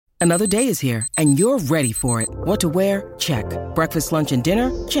Another day is here, and you're ready for it. What to wear? Check. Breakfast, lunch, and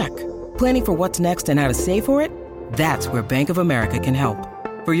dinner? Check. Planning for what's next and how to save for it? That's where Bank of America can help.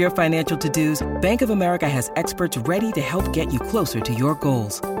 For your financial to-dos, Bank of America has experts ready to help get you closer to your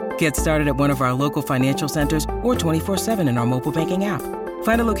goals. Get started at one of our local financial centers or 24/7 in our mobile banking app.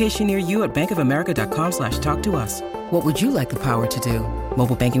 Find a location near you at bankofamerica.com/talktous. What would you like the power to do?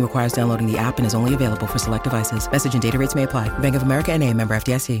 Mobile banking requires downloading the app and is only available for select devices. Message and data rates may apply. Bank of America N.A., member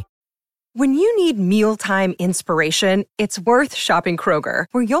FDIC. When you need mealtime inspiration, it's worth shopping Kroger,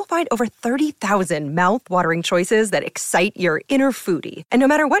 where you'll find over 30,000 mouth-watering choices that excite your inner foodie. And no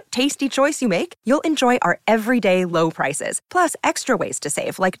matter what tasty choice you make, you'll enjoy our everyday low prices, plus extra ways to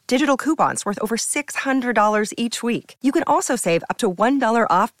save, like digital coupons worth over $600 each week. You can also save up to $1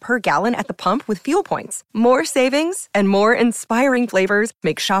 off per gallon at the pump with fuel points. More savings and more inspiring flavors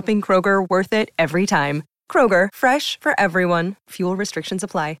make shopping Kroger worth it every time. Kroger, fresh for everyone. Fuel restrictions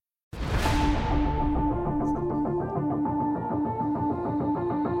apply.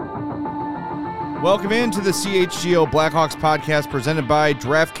 Welcome into the CHGO Blackhawks podcast presented by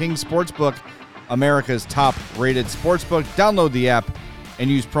DraftKings Sportsbook, America's top-rated sportsbook. Download the app and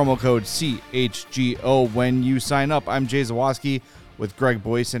use promo code CHGO when you sign up. I'm Jay Zawoski with Greg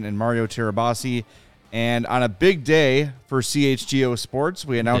Boyson and Mario Tirabassi. And on a big day for CHGO Sports,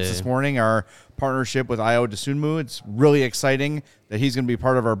 we announced this morning our partnership with Ayo Dosunmu. It's really exciting that he's going to be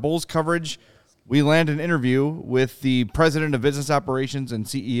part of our Bulls coverage. We land an interview with the president of business operations and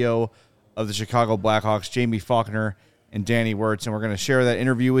CEO of the Chicago Blackhawks, Jamie Faulkner and Danny Wirtz, and we're going to share that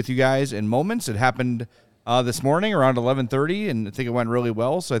interview with you guys in moments. It happened this morning around 11:30, and I think it went really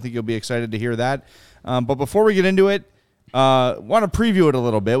well, so I think you'll be excited to hear that. But before we get into it, want to preview it a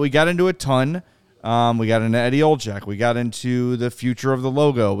little bit. We got into a ton. We got into Eddie Olczyk. We got into the future of the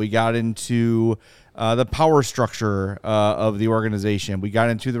logo. We got into the power structure of the organization. We got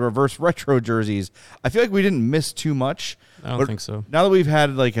into the reverse retro jerseys. I feel like we didn't miss too much. I don't think so. Now that we've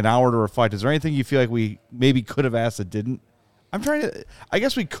had like an hour to reflect, is there anything you feel like we maybe could have asked that didn't? I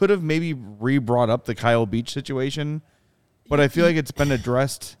guess we could have maybe brought up the Kyle Beach situation, but I feel like it's been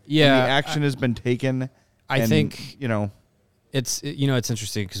addressed. Yeah. And the action has been taken. I think, it's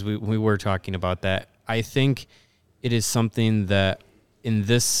interesting because we were talking about that. I think it is something that in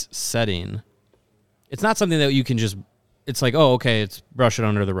this setting, it's not something that you can just, it's like, oh, okay, it's brush it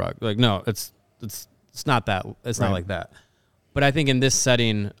under the rug. Like, no, it's not that. It's not like that. But I think in this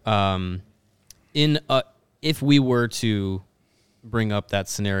setting, if we were to bring up that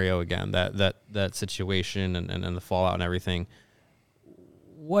scenario again, that situation and the fallout and everything,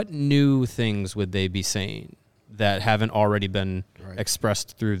 what new things would they be saying that haven't already been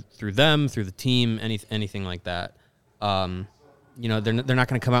expressed through them, through the team, anything like that? They're not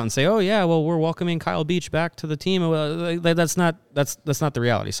going to come out and say, "Oh yeah, well we're welcoming Kyle Beach back to the team." That's not the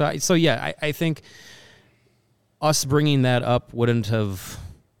reality. So I think us bringing that up wouldn't have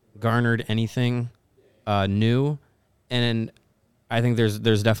garnered anything new, and I think there's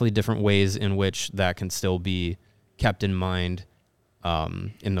definitely different ways in which that can still be kept in mind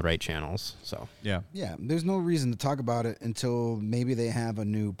in the right channels. So yeah, there's no reason to talk about it until maybe they have a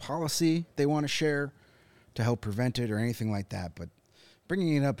new policy they want to share to help prevent it or anything like that. But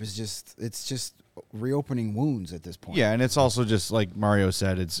bringing it up is just reopening wounds at this point. Yeah, and it's also just like Mario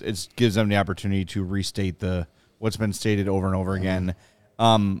said, it gives them the opportunity to restate what's been stated over and over again.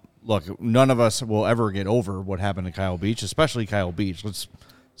 Look, none of us will ever get over what happened to Kyle Beach, especially Kyle Beach. Let's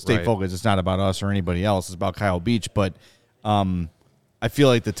stay focused. It's not about us or anybody else. It's about Kyle Beach. But I feel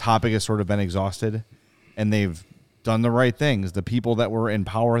like the topic has sort of been exhausted, and they've done the right things. The people that were in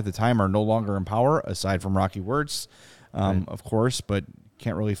power at the time are no longer in power, aside from Rocky Wirtz, of course, but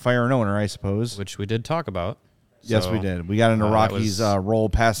can't really fire an owner, I suppose. Which we did talk about. Yes, we did. We got into Rocky's role,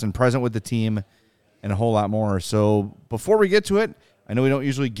 past and present with the team, and a whole lot more. So before we get to it, I know we don't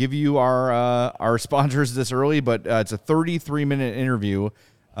usually give you our sponsors this early, but it's a 33-minute interview.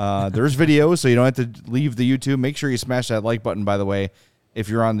 There's video, so you don't have to leave the YouTube. Make sure you smash that like button, by the way, if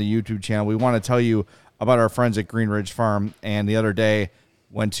you're on the YouTube channel. We want to tell you about our friends at Green Ridge Farm, and the other day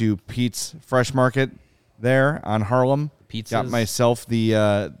went to Pete's Fresh Market there on Harlem. Pizzas. Got myself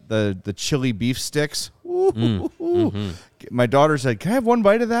the chili beef sticks. My daughter said, "Can I have one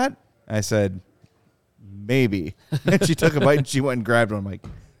bite of that?" I said, "Maybe." And she took a bite and she went and grabbed one. I'm like,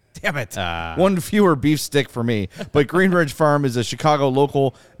 damn it. One fewer beef stick for me. But Green Ridge Farm is a Chicago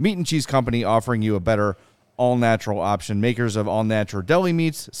local meat and cheese company offering you a better all-natural option. Makers of all-natural deli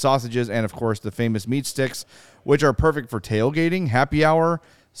meats, sausages, and, of course, the famous meat sticks, which are perfect for tailgating, happy hour,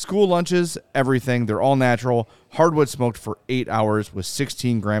 school lunches, everything. They're all natural, hardwood smoked for 8 hours with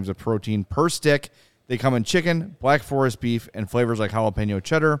 16 grams of protein per stick. They come in chicken, black forest beef, and flavors like jalapeno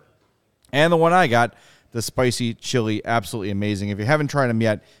cheddar. And the one I got, the spicy chili, absolutely amazing. If you haven't tried them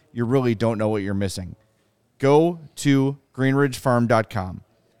yet, you really don't know what you're missing. Go to greenridgefarm.com.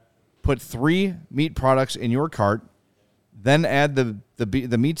 Put 3 meat products in your cart, then add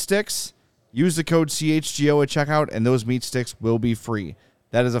the meat sticks. Use the code CHGO at checkout, and those meat sticks will be free.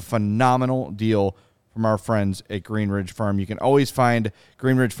 That is a phenomenal deal from our friends at Green Ridge Farm. You can always find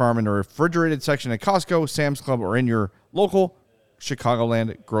Green Ridge Farm in the refrigerated section at Costco, Sam's Club, or in your local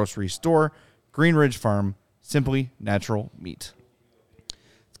Chicagoland grocery store. Green Ridge Farm, simply natural meat.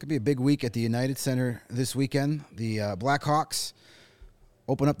 It's going to be a big week at the United Center this weekend. The Blackhawks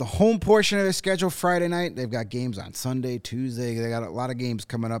open up the home portion of their schedule Friday night. They've got games on Sunday, Tuesday. They got a lot of games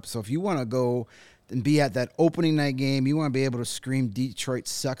coming up. So if you want to go and be at that opening night game, you want to be able to scream Detroit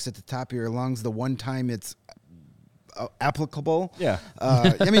sucks at the top of your lungs the one time it's applicable. Yeah.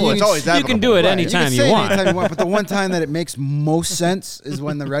 I mean, it's always you can do it anytime you want. Anytime you want. But the one time that it makes most sense is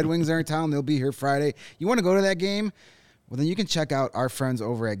when the Red Wings are in town. They'll be here Friday. You want to go to that game? Well, then you can check out our friends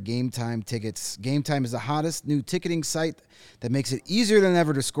over at Game Time Tickets. Game Time is the hottest new ticketing site that makes it easier than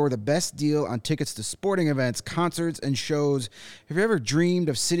ever to score the best deal on tickets to sporting events, concerts, and shows. Have you ever dreamed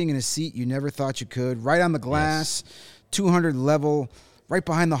of sitting in a seat you never thought you could? Right on the glass, 200 level, right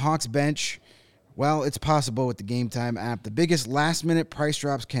behind the Hawks bench. Well, it's possible with the Game Time app. The biggest last-minute price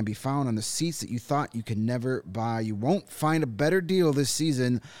drops can be found on the seats that you thought you could never buy. You won't find a better deal this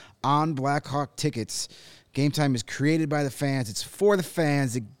season on Blackhawk tickets. Game Time is created by the fans. It's for the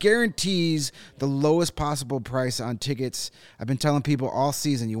fans. It guarantees the lowest possible price on tickets. I've been telling people all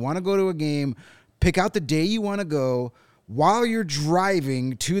season, you want to go to a game, pick out the day you want to go. While you're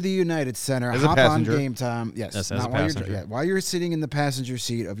driving to the United Center, hop on Game Time. Yes, not while you're sitting in the passenger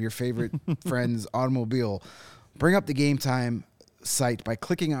seat of your favorite friend's automobile. Bring up the Game Time site by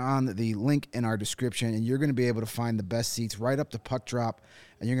clicking on the link in our description, and you're going to be able to find the best seats right up to puck drop,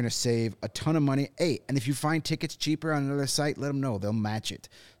 and you're going to save a ton of money. Hey, and if you find tickets cheaper on another site, let them know. They'll match it.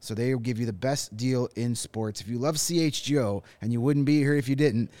 So they will give you the best deal in sports. If you love CHGO, and you wouldn't be here if you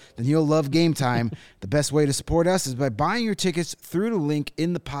didn't, then you'll love Game Time. The best way to support us is by buying your tickets through the link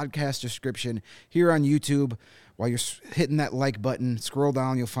in the podcast description here on YouTube. While you're hitting that like button, scroll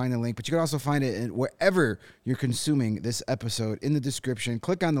down, you'll find the link. But you can also find it wherever you're consuming this episode in the description.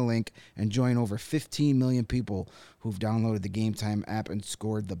 Click on the link and join over 15 million people who've downloaded the Game Time app and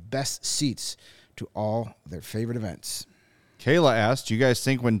scored the best seats to all their favorite events. Kayla asked, do you guys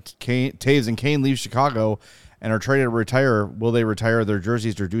think when Taves and Kane leave Chicago and are traded to retire, will they retire their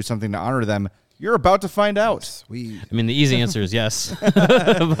jerseys or do something to honor them? You're about to find out. I mean, the easy answer is yes, but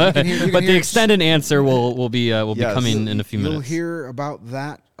the extended answer will be coming in a few minutes. You'll hear about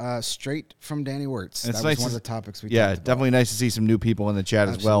that straight from Danny Wirtz. That was one of the topics we talked about. Definitely nice to see some new people in the chat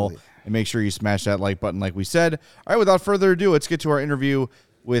as well. And make sure you smash that like button like we said. All right, without further ado, let's get to our interview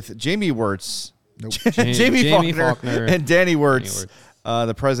with Jamie Wirtz. Nope. Jamie Faulkner and Danny Wirtz,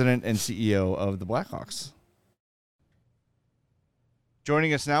 the president and CEO of the Blackhawks.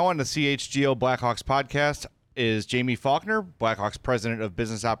 Joining us now on the CHGO Blackhawks podcast is Jamie Faulkner, Blackhawks President of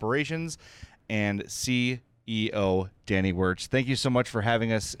Business Operations, and CEO Danny Wirtz. Thank you so much for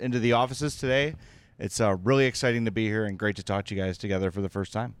having us into the offices today. It's really exciting to be here and great to talk to you guys together for the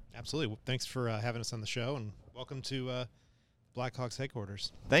first time. Absolutely. Thanks for having us on the show, and welcome to Blackhawks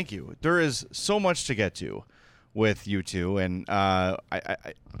headquarters. Thank you. There is so much to get to with you two, and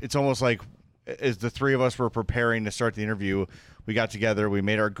it's almost like as the three of us were preparing to start the interview, we got together, we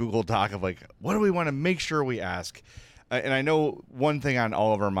made our Google Doc of like, what do we want to make sure we ask? And I know one thing on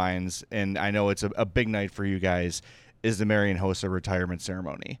all of our minds, and I know it's a big night for you guys, is the Marian Hossa retirement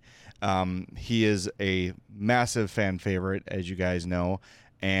ceremony. He is a massive fan favorite, as you guys know,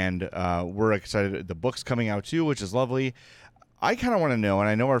 and we're excited. The book's coming out too, which is lovely. I kind of want to know, and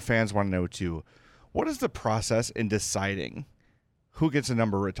I know our fans want to know too, what is the process in deciding who gets a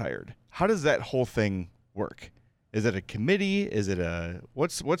number retired? How does that whole thing work? Is it a committee? Is it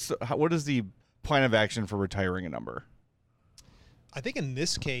what is the plan of action for retiring a number? I think in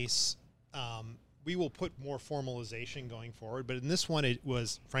this case, we will put more formalization going forward. But in this one, it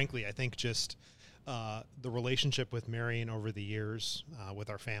was, frankly, I think just the relationship with Marian over the years with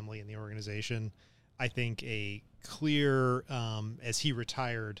our family and the organization. I think a clear, as he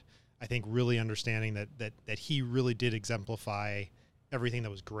retired, I think really understanding that he really did exemplify everything that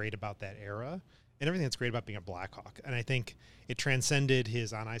was great about that era. And everything that's great about being a Blackhawk. And I think it transcended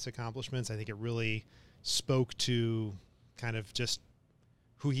his on-ice accomplishments. I think it really spoke to kind of just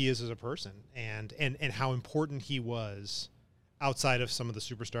who he is as a person and how important he was outside of some of the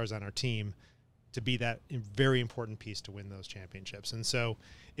superstars on our team to be that very important piece to win those championships. And so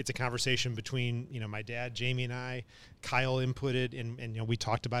it's a conversation between, my dad, Jamie, and I. Kyle inputted, and we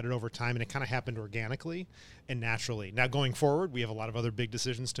talked about it over time, and it kind of happened organically and naturally. Now, going forward, we have a lot of other big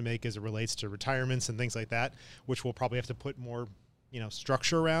decisions to make as it relates to retirements and things like that, which we'll probably have to put more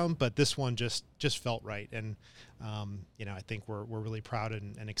structure around, but this one just felt right. And, I think we're really proud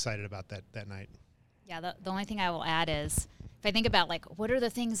and excited about that night. Yeah. The only thing I will add is if I think about what are the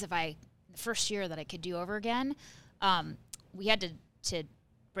things the first year that I could do over again, we had to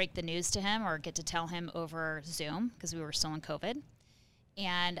break the news to him or get to tell him over Zoom because we were still in COVID.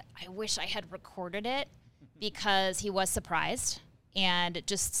 And I wish I had recorded it because he was surprised. And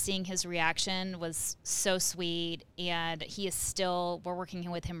just seeing his reaction was so sweet. And we're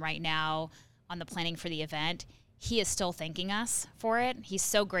working with him right now on the planning for the event. He is still thanking us for it. He's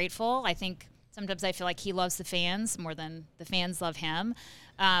so grateful. I think sometimes I feel like he loves the fans more than the fans love him.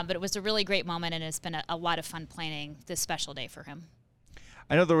 But it was a really great moment, and it's been a lot of fun planning this special day for him.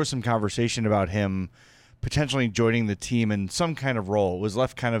 I know there was some conversation about him potentially joining the team in some kind of role. It was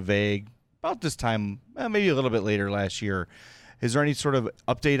left kind of vague about this time, maybe a little bit later last year. Is there any sort of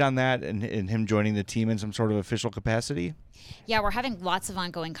update on that and him joining the team in some sort of official capacity? Yeah, we're having lots of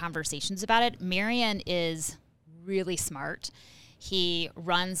ongoing conversations about it. Marion is really smart. He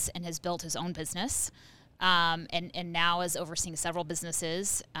runs and has built his own business and now is overseeing several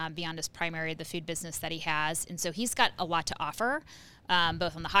businesses beyond his primary, the food business that he has. And so he's got a lot to offer,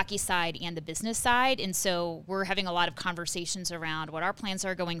 both on the hockey side and the business side. And so we're having a lot of conversations around what our plans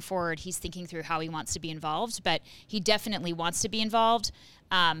are going forward. He's thinking through how he wants to be involved, but he definitely wants to be involved,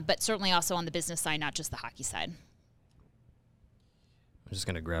 but certainly also on the business side, not just the hockey side. I'm just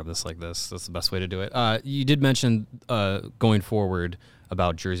going to grab this like this. That's the best way to do it. You did mention going forward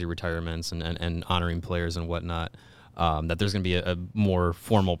about jersey retirements and honoring players and whatnot, that there's going to be a more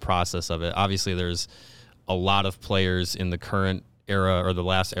formal process of it. Obviously, there's a lot of players in the current era or the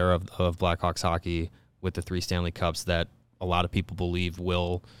last era of Blackhawks hockey with the 3 Stanley Cups that a lot of people believe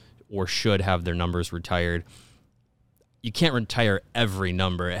will or should have their numbers retired. You can't retire every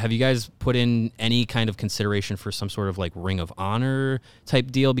number. Have you guys put in any kind of consideration for some sort of Ring of Honor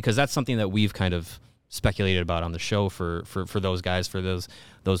type deal? Because that's something that we've kind of speculated about on the show for those guys, for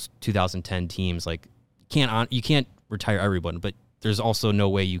those 2010 teams. You can't retire everyone, but there's also no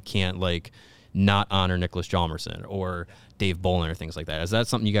way you can't not honor Nicholas Hjalmarsson or Dave Bolin or things like that. Is that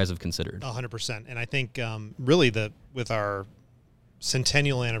something you guys have considered? 100%. And I think really with our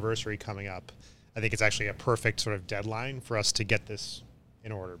centennial anniversary coming up, I think it's actually a perfect sort of deadline for us to get this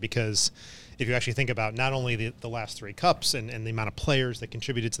in order. Because if you actually think about not only the last 3 cups and the amount of players that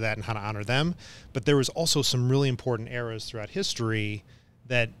contributed to that and how to honor them, but there was also some really important eras throughout history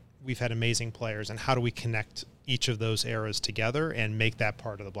that we've had amazing players, and how do we connect each of those eras together and make that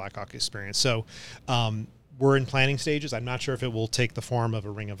part of the Blackhawk experience. So we're in planning stages. I'm not sure if it will take the form of a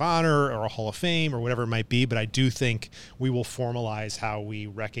Ring of Honor or a Hall of Fame or whatever it might be, but I do think we will formalize how we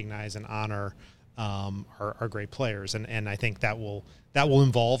recognize and honor our great players, and I think that will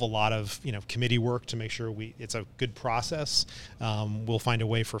involve a lot of committee work to make sure it's a good process. We'll find a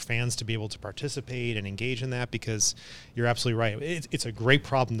way for fans to be able to participate and engage in that, because you're absolutely right. It's a great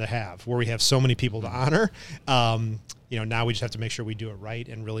problem to have where we have so many people to honor. Now we just have to make sure we do it right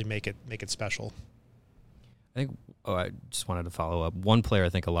and really make it special. I just wanted to follow up. One player I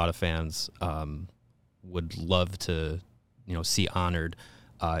think a lot of fans would love to see honored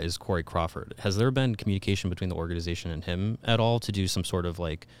is Corey Crawford. Has there been communication between the organization and him at all to do some sort of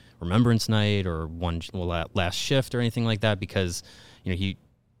remembrance night or last shift or anything like that? Because he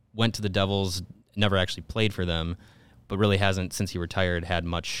went to the Devils, never actually played for them, but really hasn't, since he retired, had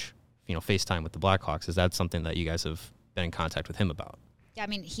much face time with the Blackhawks. Is that something that you guys have been in contact with him about? Yeah, I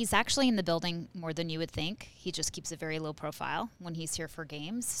mean, he's actually in the building more than you would think. He just keeps a very low profile when he's here for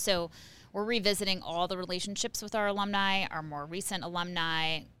games. So we're revisiting all the relationships with our alumni, our more recent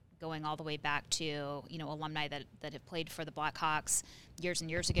alumni, going all the way back to, alumni that have played for the Blackhawks years and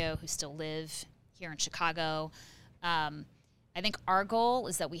years ago who still live here in Chicago. I think our goal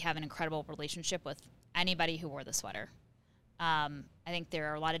is that we have an incredible relationship with anybody who wore the sweater. I think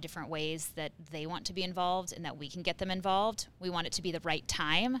there are a lot of different ways that they want to be involved and that we can get them involved. We want it to be the right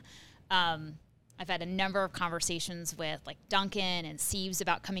time. I've had a number of conversations with Duncan and Sieves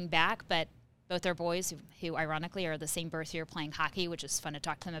about coming back, but both our boys, who ironically are the same birth year playing hockey, which is fun to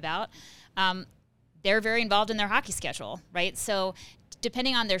talk to them about, they're very involved in their hockey schedule, right? So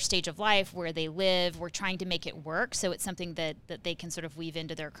depending on their stage of life, where they live, we're trying to make it work. So it's something that they can sort of weave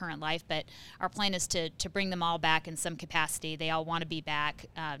into their current life. But our plan is to bring them all back in some capacity. They all want to be back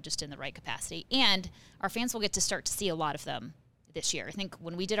just in the right capacity. And our fans will get to start to see a lot of them this year. I think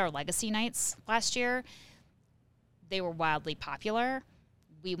when we did our legacy nights last year, they were wildly popular.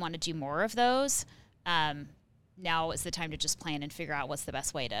 We want to do more of those. Now is the time to just plan and figure out what's the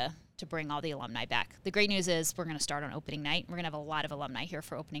best way to bring all the alumni back. The great news is we're going to start on opening night. We're going to have a lot of alumni here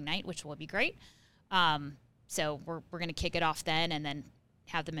for opening night, which will be great. So we're going to kick it off then and then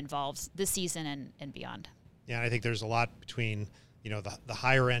have them involved this season and beyond. Yeah, I think there's a lot between, the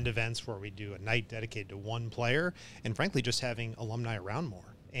higher end events where we do a night dedicated to one player and frankly just having alumni around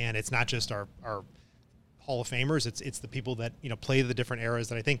more. And it's not just our Hall of Famers, it's the people that, play the different eras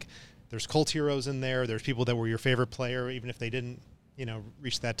that I think there's cult heroes in there. There's people that were your favorite player, even if they didn't,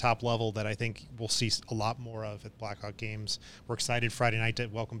 reach that top level that I think we'll see a lot more of at Blackhawk games. We're excited Friday night to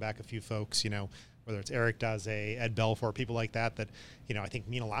welcome back a few folks, whether it's Eric Daze, Ed Belfour, people like that, I think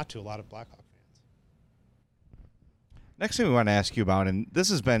mean a lot to a lot of Blackhawk fans. Next thing we want to ask you about, and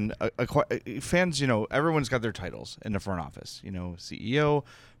this has been fans, everyone's got their titles in the front office, CEO,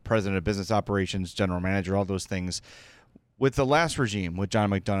 president of business operations, general manager, all those things. With the last regime, with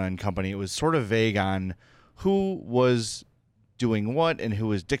John McDonough and company, it was sort of vague on who was doing what and who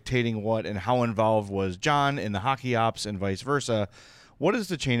was dictating what and how involved was John in the hockey ops and vice versa. What is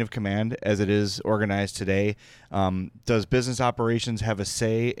the chain of command as it is organized today? Does business operations have a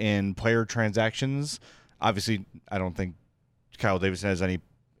say in player transactions? Obviously, I don't think Kyle Davidson has any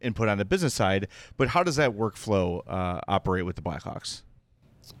input on the business side, but how does that workflow operate with the Blackhawks?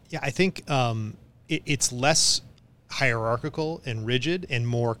 Yeah, I think it's less hierarchical and rigid and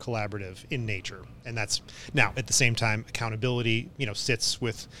more collaborative in nature. And that's now at the same time, accountability, sits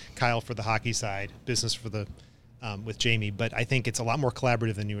with Kyle for the hockey side, business for the with Jamie, but I think it's a lot more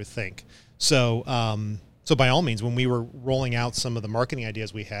collaborative than you would think. So by all means, when we were rolling out some of the marketing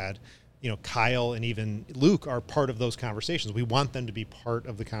ideas we had, Kyle and even Luke are part of those conversations. We want them to be part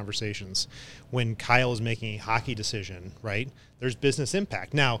of the conversations. When Kyle is making a hockey decision, right, there's business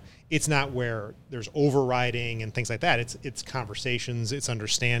impact. Now, it's not where there's overriding and things like that. It's conversations, it's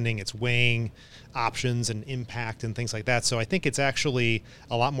understanding, it's weighing options and impact and things like that. So I think it's actually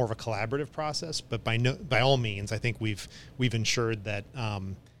a lot more of a collaborative process. But by all means, I think we've ensured that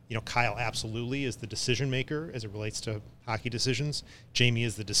Kyle absolutely is the decision maker as it relates to hockey decisions. Jamie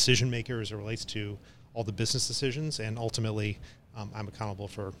is the decision maker as it relates to all the business decisions, and ultimately, I'm accountable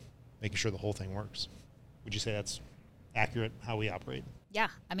for making sure the whole thing works. Would you say that's accurate how we operate? Yeah,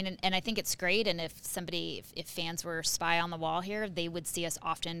 I mean, and I think it's great. And if fans were spy on the wall here, they would see us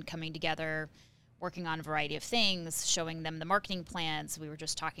often coming together, working on a variety of things, showing them the marketing plans. We were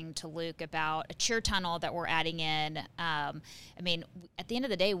just talking to Luke about a cheer tunnel that we're adding in. I mean, at the end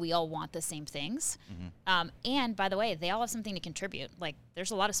of the day, we all want the same things. Mm-hmm. And by the way, they all have something to contribute. Like,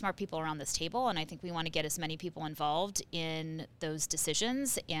 there's a lot of smart people around this table, and I think we want to get as many people involved in those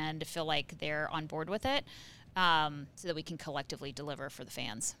decisions and feel like they're on board with it, so that we can collectively deliver for the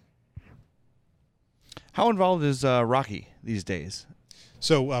fans. How involved is Rocky these days?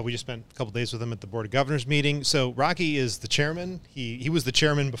 So we just spent a couple days with him at the Board of Governors meeting. So Rocky is the chairman. He was the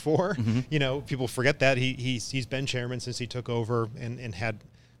chairman before. Mm-hmm. People forget that. He's been chairman since he took over and had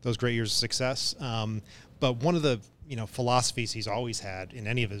those great years of success. But one of the philosophies he's always had in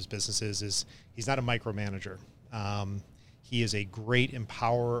any of his businesses is he's not a micromanager. He is a great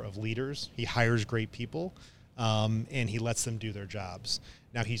empowerer of leaders. He hires great people, and he lets them do their jobs.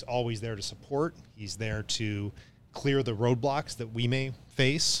 Now, he's always there to support. He's there to clear the roadblocks that we may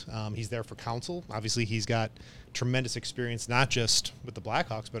face. He's there for counsel. Obviously, he's got tremendous experience, not just with the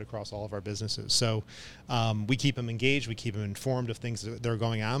Blackhawks, but across all of our businesses. So we keep him engaged. We keep him informed of things that are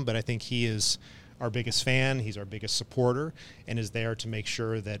going on. But I think he is our biggest fan. He's our biggest supporter and is there to make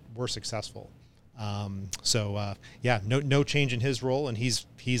sure that we're successful. No change in his role. And he's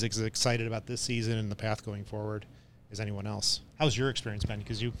as excited about this season and the path going forward as anyone else. How's your experience been?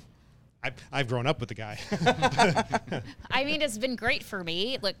 Because I've grown up with the guy. I mean, it's been great for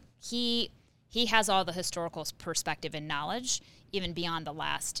me. Look, he has all the historical perspective and knowledge, even beyond the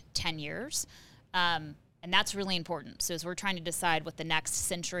last 10 years. And that's really important. So as we're trying to decide what the next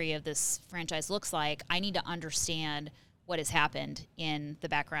century of this franchise looks like, I need to understand what has happened in the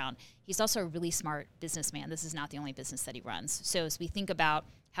background. He's also a really smart businessman. This is not the only business that he runs. So as we think about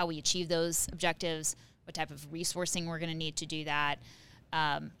how we achieve those objectives, what type of resourcing we're going to need to do that,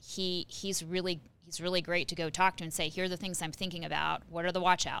 he's really great to go talk to and say, here are the things I'm thinking about. What are the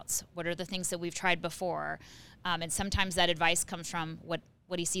watch outs? What are the things that we've tried before? And sometimes that advice comes from what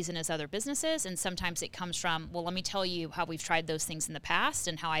he sees in his other businesses. And sometimes it comes from, well, let me tell you how we've tried those things in the past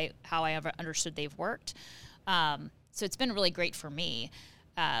and how I ever understood they've worked. So it's been really great for me,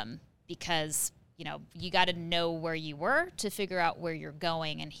 because, you got to know where you were to figure out where you're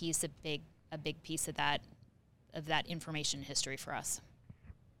going. And he's a big piece of that that information history for us.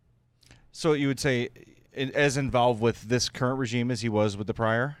 So you would say as involved with this current regime as he was with the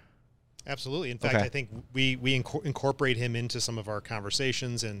prior? Absolutely. In fact, I think we incorporate him into some of our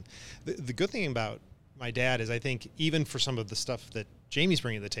conversations. And the good thing about my dad is I think even for some of the stuff that Jamie's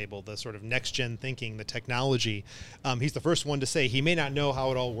bringing to the table, the sort of next-gen thinking, the technology, he's the first one to say he may not know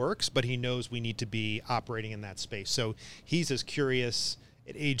how it all works, but he knows we need to be operating in that space. So he's as curious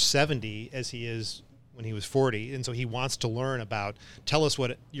at age 70 as he is when he was 40. And so he wants to learn about, tell us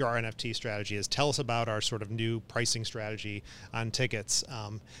what your NFT strategy is. Tell us about our sort of new pricing strategy on tickets.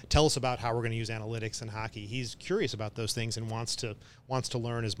 Tell us about how we're going to use analytics in hockey. He's curious about those things and wants to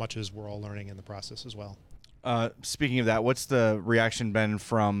learn as much as we're all learning in the process as well. Speaking of that, what's the reaction been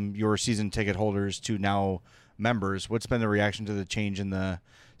from your season ticket holders to now members? What's been the reaction to the change in the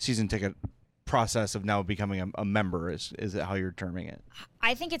season ticket process of now becoming a member? Is it how you're terming it?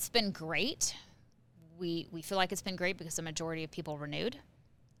 I think it's been great. We feel like it's been great because the majority of people renewed.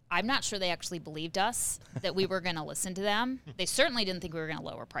 I'm not sure they actually believed us that we were going to listen to them. They certainly didn't think we were going to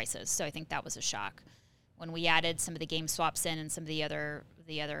lower prices, so I think that was a shock. When we added some of the game swaps in and some of the other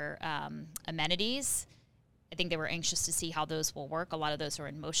amenities, I think they were anxious to see how those will work. A lot of those are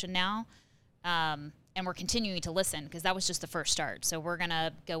in motion now. And we're continuing to listen because that was just the first start. So we're going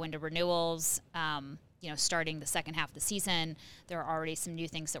to go into renewals, starting the second half of the season. There are already some new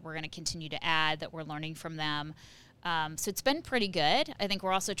things that we're going to continue to add that we're learning from them. So it's been pretty good. I think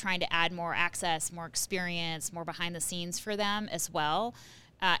we're also trying to add more access, more experience, more behind the scenes for them as well.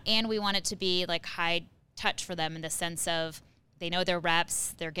 And we want it to be like high touch for them in the sense of they know their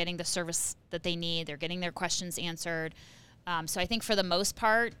reps, they're getting the service that they need, they're getting their questions answered. So I think for the most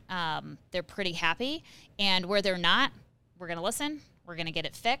part, they're pretty happy. And where they're not, we're going to listen, we're going to get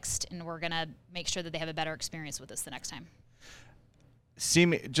it fixed, and we're going to make sure that they have a better experience with us the next time.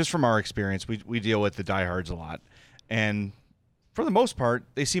 Just from our experience, we deal with the diehards a lot. And for the most part,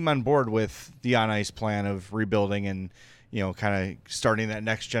 they seem on board with the on-ice plan of rebuilding and, kind of starting that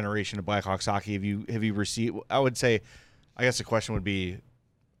next generation of Blackhawks hockey. Have you received, I would say, I guess the question would be,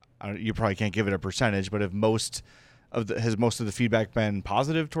 you probably can't give it a percentage, but has most of the feedback been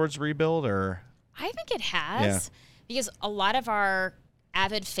positive towards rebuild, or? I think it has, because a lot of our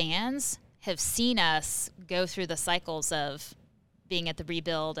avid fans have seen us go through the cycles of being at the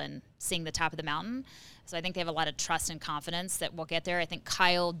rebuild and seeing the top of the mountain. So I think they have a lot of trust and confidence that we'll get there. I think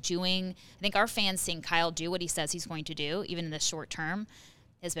our fans seeing Kyle do what he says he's going to do, even in the short term,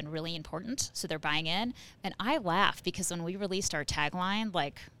 has been really important. So they're buying in. And I laugh because when we released our tagline,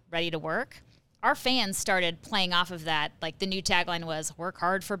 like ready to work, our fans started playing off of that. Like the new tagline was "Work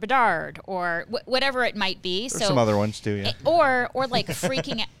hard for Bedard" or whatever it might be. There's some other ones too, yeah. Or like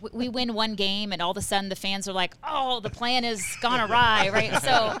freaking out. We win one game and all of a sudden the fans are like, "Oh, the plan has gone awry,"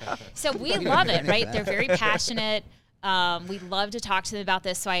 right? So we love it, right? They're very passionate. We love to talk to them about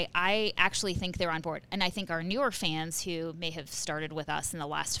this. So I actually think they're on board, and I think our newer fans who may have started with us in the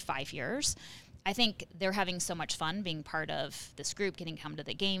last 5 years, I think they're having so much fun being part of this group, getting to come to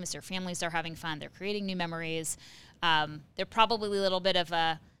the games. Their families are having fun. They're creating new memories. They're probably a little bit of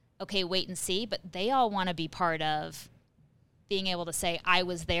okay, wait and see, but they all want to be part of being able to say, I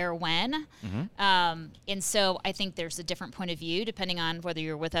was there when. Mm-hmm. And so I think there's a different point of view depending on whether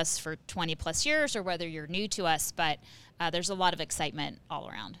you're with us for 20 plus years or whether you're new to us, but there's a lot of excitement all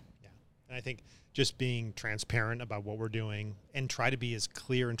around. Yeah, and I think just being transparent about what we're doing and try to be as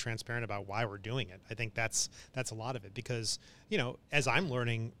clear and transparent about why we're doing it. I think that's a lot of it because, as I'm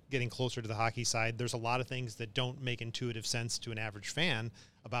learning, getting closer to the hockey side, there's a lot of things that don't make intuitive sense to an average fan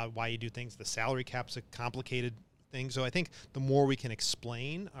about why you do things. The salary cap's a complicated thing. So I think the more we can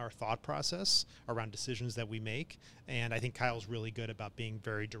explain our thought process around decisions that we make, and I think Kyle's really good about being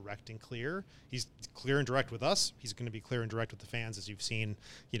very direct and clear. He's clear and direct with us. He's going to be clear and direct with the fans, as you've seen,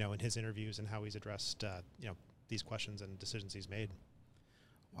 in his interviews and how he's addressed, these questions and decisions he's made.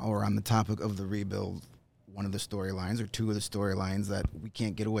 While we're on the topic of the rebuild, one of the storylines or two of the storylines that we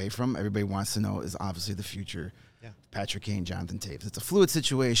can't get away from, everybody wants to know, is obviously the future. Yeah. Patrick Kane, Jonathan Toews. It's a fluid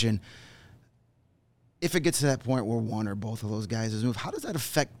situation. If it gets to that point where one or both of those guys is moved, how does that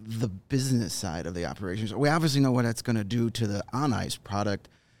affect the business side of the operations? We obviously know what that's going to do to the on-ice product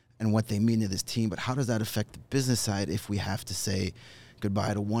and what they mean to this team, but how does that affect the business side if we have to say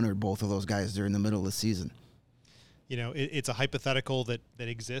goodbye to one or both of those guys during the middle of the season? It's a hypothetical that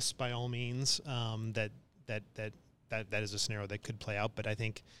exists by all means. That is a scenario that could play out, but I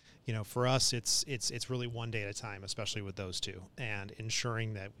think for us, it's really one day at a time, especially with those two, and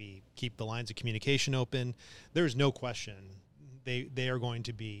ensuring that we keep the lines of communication open. There's no question they are going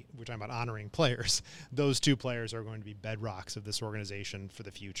to be, we're talking about honoring players. Those two players are going to be bedrocks of this organization for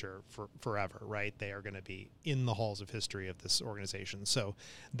the future, for forever, right? They are going to be in the halls of history of this organization. So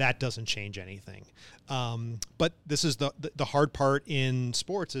that doesn't change anything. But this is the hard part in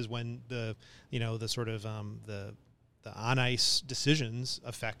sports is when the sort of the on ice decisions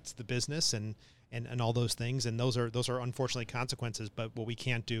affect the business and all those things. And those are unfortunately consequences. But what we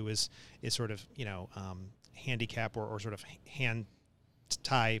can't do is sort of, handicap or sort of hand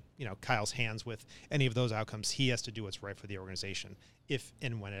tie, Kyle's hands with any of those outcomes. He has to do what's right for the organization if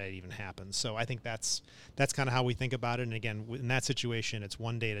and when it even happens. So I think that's kind of how we think about it. And again, in that situation, it's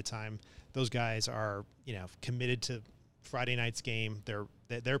one day at a time. Those guys are, committed to Friday night's game.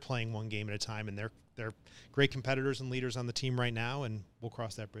 They're playing one game at a time, and they're great competitors and leaders on the team right now, and we'll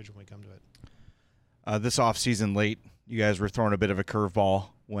cross that bridge when we come to it. This offseason late, you guys were throwing a bit of a curveball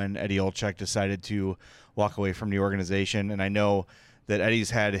when Eddie Olczyk decided to walk away from the organization. And I know that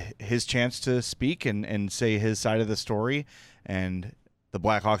Eddie's had his chance to speak and say his side of the story, and the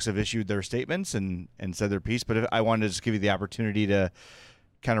Blackhawks have issued their statements and said their piece. But I wanted to just give you the opportunity to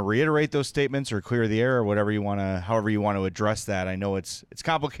kind of reiterate those statements or clear the air or however you want to address that. I know it's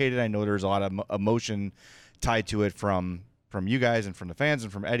complicated. I know there's a lot of emotion tied to it from you guys and from the fans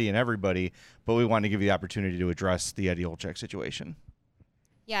and from Eddie and everybody, but we wanted to give you the opportunity to address the Eddie Olczyk situation.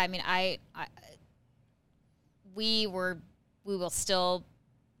 Yeah, I mean, we were blindsided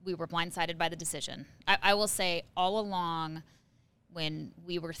by the decision. I will say all along when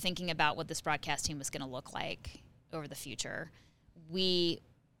we were thinking about what this broadcast team was going to look like over the future, the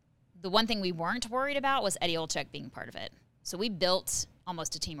one thing we weren't worried about was Eddie Olczyk being part of it. So we built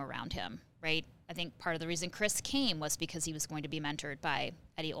almost a team around him, right? I think part of the reason Chris came was because he was going to be mentored by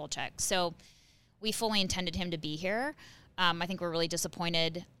Eddie Olczyk. So we fully intended him to be here. I think we're really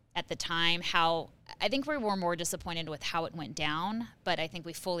disappointed at the time I think we were more disappointed with how it went down, but I think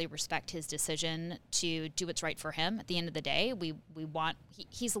we fully respect his decision to do what's right for him. At the end of the day,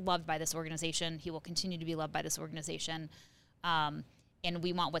 he's loved by this organization. He will continue to be loved by this organization. And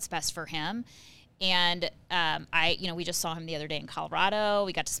we want what's best for him. And we just saw him the other day in Colorado.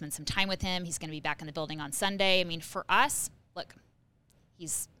 We got to spend some time with him. He's going to be back in the building on Sunday. I mean, for us, look,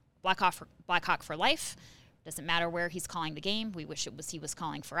 he's Blackhawk for life. Doesn't matter where he's calling the game. We wish he was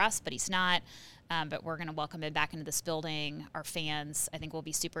calling for us, but he's not. But we're going to welcome him back into this building. Our fans, I think, will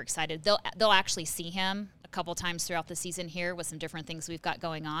be super excited. They'll actually see him a couple times throughout the season here with some different things we've got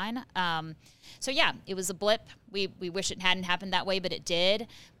going on. So yeah, it was a blip. We wish it hadn't happened that way, but it did.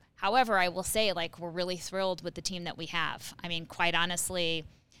 However, I will say, we're really thrilled with the team that we have. I mean, quite honestly,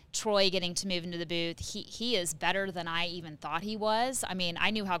 Troy getting to move into the booth, he is better than I even thought he was. I mean,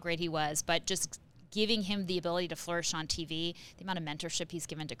 I knew how great he was, but just giving him the ability to flourish on TV, the amount of mentorship he's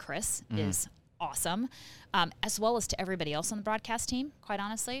given to Chris is awesome, as well as to everybody else on the broadcast team, quite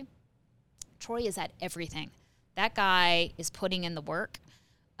honestly. Troy is at everything. That guy is putting in the work.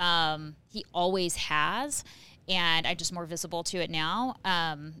 He always has, and I'm just more visible to it now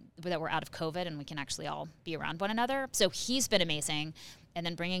that we're out of COVID and we can actually all be around one another. So he's been amazing. And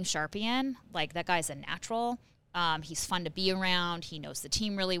then bringing Sharpie in, that guy's a natural. He's fun to be around. He knows the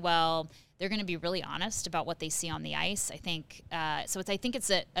team really well. They're going to be really honest about what they see on the ice. I think I think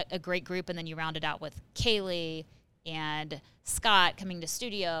it's a great group, and then you round it out with Kaylee and Scott coming to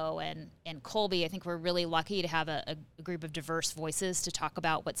studio and Colby. I think we're really lucky to have a group of diverse voices to talk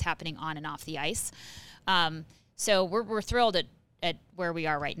about what's happening on and off the ice. So we're thrilled at where we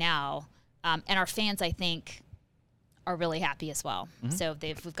are right now, and our fans, I think, are really happy as well. Mm-hmm. So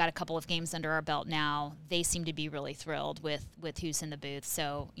we've got a couple of games under our belt now. They seem to be really thrilled with who's in the booth.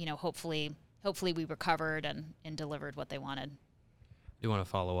 So, hopefully we recovered and delivered what they wanted. I do want to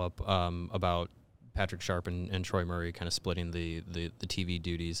follow up about Patrick Sharp and Troy Murray kind of splitting the TV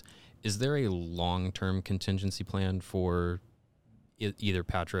duties. Is there a long-term contingency plan for either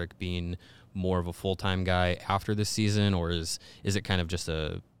Patrick being more of a full-time guy after this season, or is it kind of just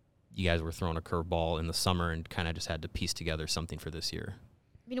you guys were throwing a curveball in the summer and kind of just had to piece together something for this year?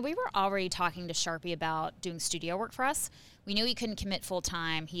 I mean, we were already talking to Sharpie about doing studio work for us. We knew he couldn't commit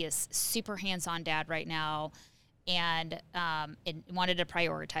full-time. He is super hands-on dad right now, and wanted to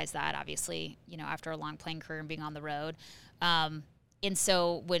prioritize that, obviously, after a long playing career and being on the road. And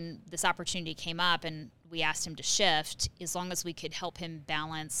so when this opportunity came up and we asked him to shift, as long as we could help him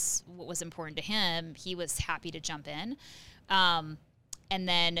balance what was important to him, he was happy to jump in. And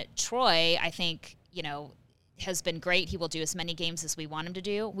then Troy, I think, has been great. He will do as many games as we want him to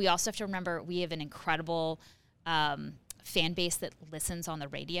do. We also have to remember we have an incredible fan base that listens on the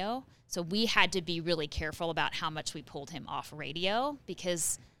radio. So we had to be really careful about how much we pulled him off radio,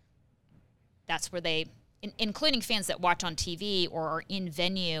 because that's where they including fans that watch on TV or are in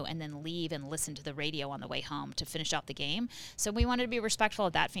venue and then leave and listen to the radio on the way home to finish out the game. So we wanted to be respectful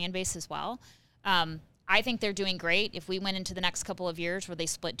of that fan base as well. I think they're doing great. If we went into the next couple of years where they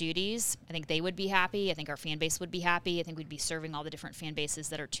split duties, I think they would be happy. I think our fan base would be happy. I think we'd be serving all the different fan bases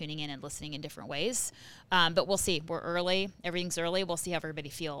that are tuning in and listening in different ways. But we'll see. We're early. Everything's early. We'll see how everybody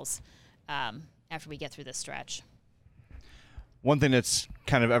feels after we get through this stretch. One thing that's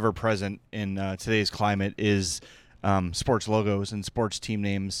kind of ever present in today's climate is sports logos and sports team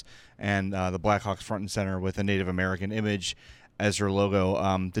names, and the Blackhawks front and center with a Native American image as their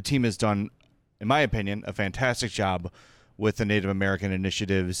logo. The team has done, in my opinion, a fantastic job with the Native American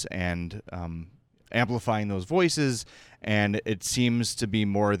initiatives and amplifying those voices, and it seems to be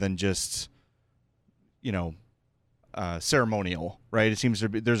more than just, ceremonial, right? It seems to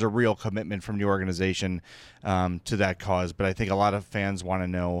be there's a real commitment from the organization to that cause, but I think a lot of fans want to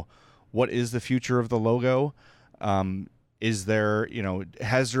know, what is the future of the logo? Is there,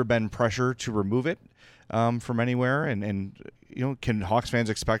 has there been pressure to remove it from anywhere? And can Hawks fans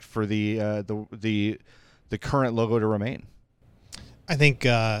expect for the current logo to remain? I think,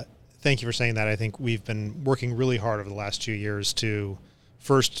 thank you for saying that. I think we've been working really hard over the last 2 years to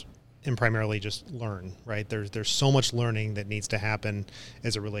first and primarily just learn, right? There's so much learning that needs to happen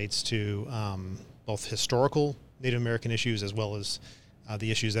as it relates to both historical Native American issues as well as the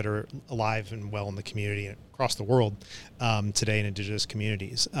issues that are alive and well in the community and across the world today in Indigenous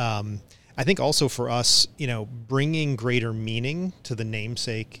communities. I think also for us, bringing greater meaning to the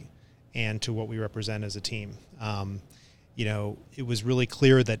namesake and to what we represent as a team. It was really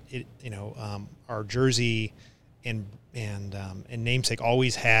clear that our jersey and namesake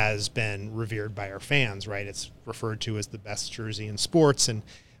always has been revered by our fans, right? It's referred to as the best jersey in sports,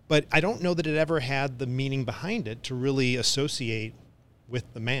 but I don't know that it ever had the meaning behind it to really associate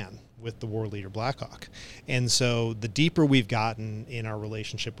with the man, with the war leader Blackhawk. And so the deeper we've gotten in our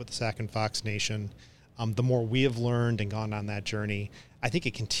relationship with the Sac and Fox Nation, the more we have learned and gone on that journey. I think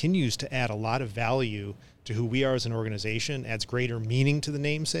it continues to add a lot of value to who we are as an organization, adds greater meaning to the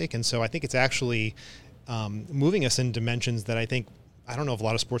namesake. And so I think it's actually moving us in dimensions that I don't know if a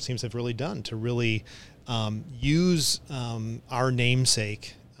lot of sports teams have really done, to really use our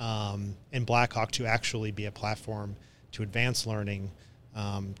namesake and Blackhawk to actually be a platform to advance learning,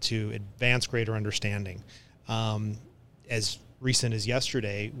 to advance greater understanding. As recent as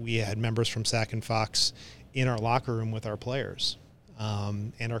yesterday, we had members from Sac and Fox in our locker room with our players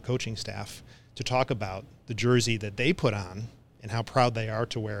and our coaching staff to talk about the jersey that they put on and how proud they are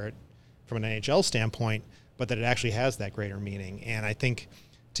to wear it from an NHL standpoint, but that it actually has that greater meaning. And I think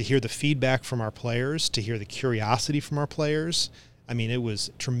to hear the feedback from our players, to hear the curiosity from our players, it was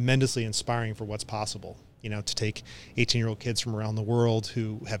tremendously inspiring for what's possible. To take 18-year-old kids from around the world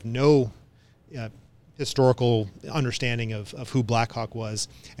who have no historical understanding of who Blackhawk was,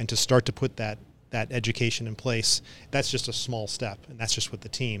 and to start to put that education in place, that's just a small step, and that's just with the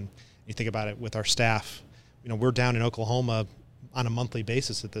team. You think about it with our staff. We're down in Oklahoma on a monthly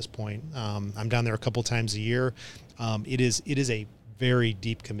basis at this point. I'm down there a couple times a year. It is a very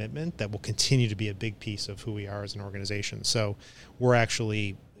deep commitment that will continue to be a big piece of who we are as an organization. So we're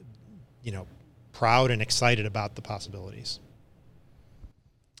actually, proud and excited about the possibilities.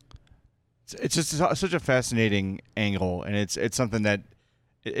 It's just such a fascinating angle, and it's something that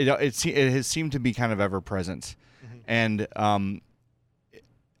it has seemed to be kind of ever present. Mm-hmm. And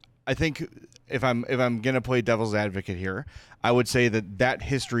I think if I'm going to play devil's advocate here, I would say that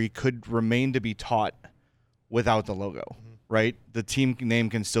history could remain to be taught without the logo. Mm-hmm. Right? The team name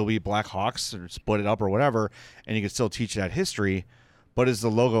can still be Blackhawks or split it up or whatever, and you can still teach that history, but is the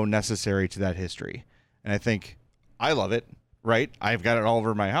logo necessary to that history? And I think I love it, right? I've got it all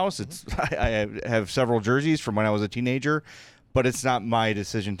over my house. I have several jerseys from when I was a teenager, but it's not my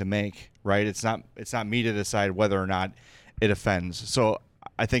decision to make, right? It's not me to decide whether or not it offends. So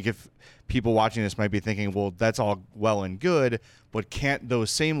I think if people watching this might be thinking, well, that's all well and good, but can't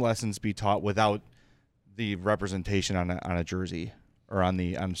those same lessons be taught without the representation on a jersey or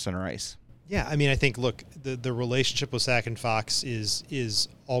on center ice? Yeah, I think, look, the relationship with Sac and Fox is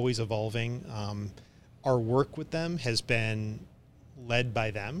always evolving. Our work with them has been led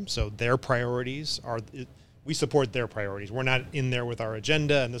by them, so their priorities we support their priorities. We're not in there with our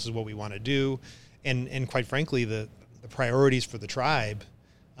agenda, and this is what we want to do. And quite frankly, the priorities for the tribe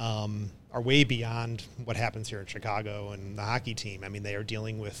are way beyond what happens here in Chicago and the hockey team. They are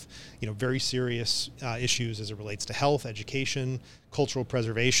dealing with, very serious issues as it relates to health, education, cultural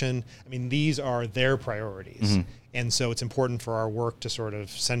preservation. These are their priorities. Mm-hmm. And so it's important for our work to sort of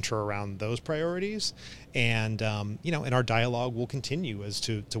center around those priorities. And, and our dialogue will continue as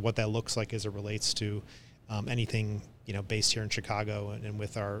to what that looks like as it relates to anything based here in Chicago and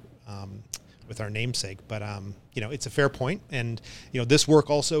with our namesake. But it's a fair point, and this work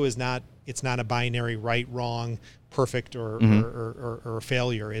also is not a binary right, wrong, perfect or a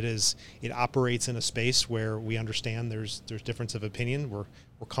failure. It operates in a space where we understand there's difference of opinion. We're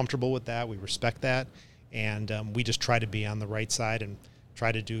comfortable with that. We respect that, and we just try to be on the right side and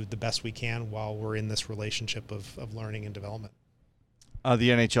try to do the best we can while we're in this relationship of learning and development.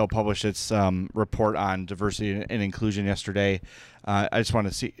 The NHL published its report on diversity and inclusion yesterday. I just want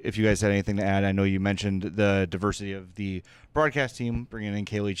to see if you guys had anything to add. I know you mentioned the diversity of the broadcast team, bringing in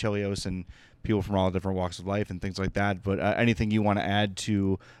Kaylee Chelios and people from all different walks of life and things like that. But anything you want to add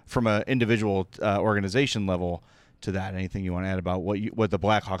to, from an individual organization level, to that? Anything you want to add about what the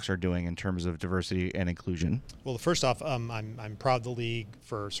Blackhawks are doing in terms of diversity and inclusion? Well, first off, I'm proud of the league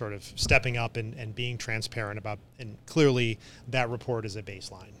for sort of stepping up and being transparent about, and clearly that report is a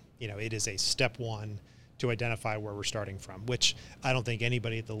baseline. It is a step one to identify where we're starting from, which I don't think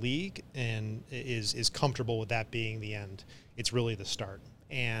anybody at the league is comfortable with that being the end. It's really the start.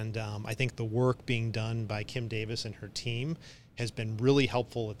 And I think the work being done by Kim Davis and her team has been really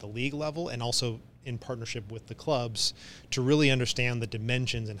helpful at the league level, and also in partnership with the clubs, to really understand the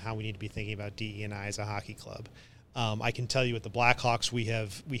dimensions and how we need to be thinking about DE&I as a hockey club. I can tell you at the Blackhawks, we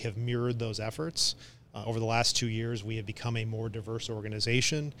have mirrored those efforts. Over the last 2 years, we have become a more diverse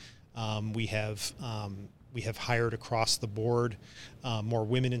organization. We have hired across the board more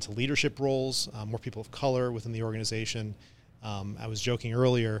women into leadership roles, more people of color within the organization. I was joking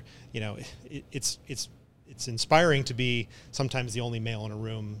earlier, it's inspiring to be sometimes the only male in a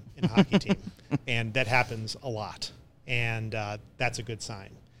room in a hockey team, and that happens a lot, and that's a good sign,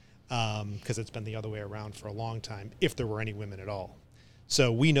 because it's been the other way around for a long time, if there were any women at all.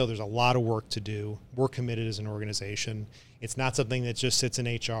 So we know there's a lot of work to do. We're committed as an organization. It's not something that just sits in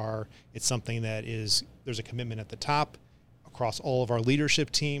HR. It's something that there's a commitment at the top across all of our leadership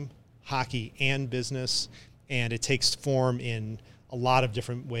team, hockey and business, and it takes form in a lot of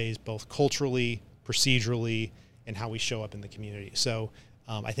different ways, both culturally, procedurally, and how we show up in the community. So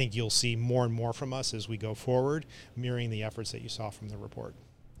I think you'll see more and more from us as we go forward, mirroring the efforts that you saw from the report.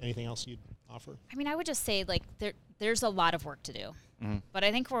 Anything else you'd offer? I mean, I would just say, there's a lot of work to do, but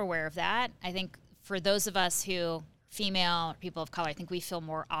I think we're aware of that. I think for those of us who, female or people of color, I think we feel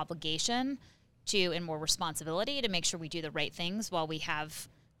more obligation to and more responsibility to make sure we do the right things while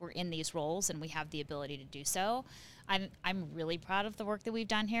we're in these roles and we have the ability to do so. I'm really proud of the work that we've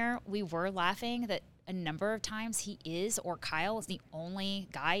done here. We were laughing that a number of times Kyle is the only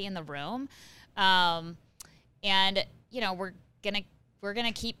guy in the room. And we're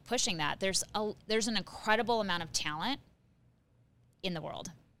gonna keep pushing that. There's an incredible amount of talent in the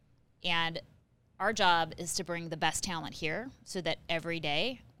world. And our job is to bring the best talent here so that every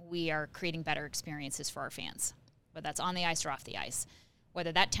day we are creating better experiences for our fans, whether that's on the ice or off the ice.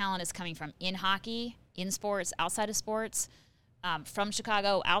 Whether that talent is coming from in hockey, in sports, outside of sports, from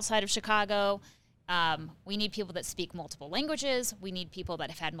Chicago, outside of Chicago. We need people that speak multiple languages. We need people that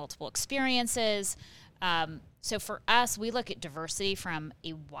have had multiple experiences. So for us, we look at diversity from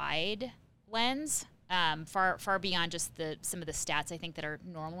a wide lens, far beyond just some of the stats I think that are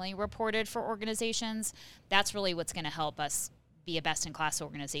normally reported for organizations. That's really what's going to help us be a best-in-class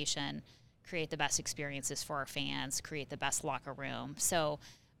organization, create the best experiences for our fans, create the best locker room. So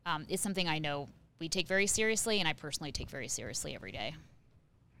it's something I know we take very seriously, and I personally take very seriously every day.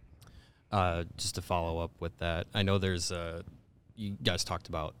 Just to follow up with that, I know you guys talked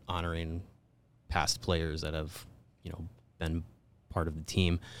about honoring past players that have, been part of the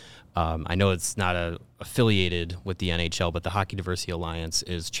team. I know it's not affiliated with the NHL, but the Hockey Diversity Alliance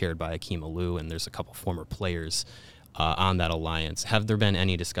is chaired by Akeem Alou, and there's a couple former players on that alliance. Have there been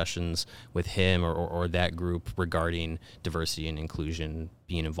any discussions with him or that group regarding diversity and inclusion,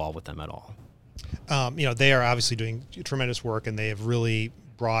 being involved with them at all? They are obviously doing tremendous work, and they have really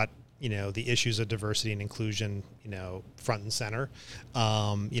brought the issues of diversity and inclusion, front and center.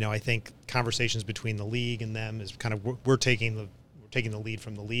 I think conversations between the league and them is kind of, we're taking the lead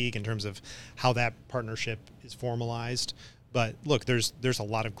from the league in terms of how that partnership is formalized. But look, there's a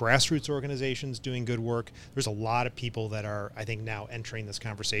lot of grassroots organizations doing good work. There's a lot of people that are, I think, now entering this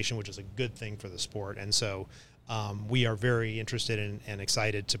conversation, which is a good thing for the sport. And so we are very interested and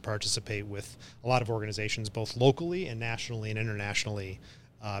excited to participate with a lot of organizations, both locally and nationally and internationally,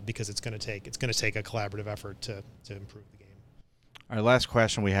 because it's going to take a collaborative effort to improve the game. All right, last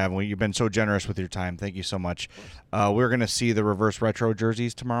question we have. You've been so generous with your time. Thank you so much. We're going to see the reverse retro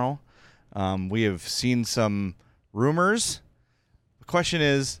jerseys tomorrow. We have seen some rumors. The question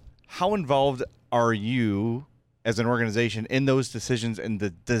is, how involved are you as an organization in those decisions and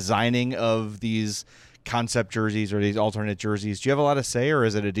the designing of these concept jerseys or these alternate jerseys, do you have a lot of say, or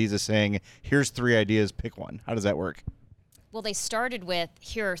is it Adidas saying, here's 3 ideas, pick one? How does that work? Well, they started with,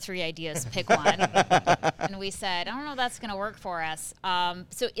 here are 3 ideas, pick one. And we said, I don't know if that's going to work for us.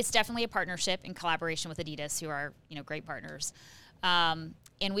 So it's definitely a partnership in collaboration with Adidas, who are, great partners. And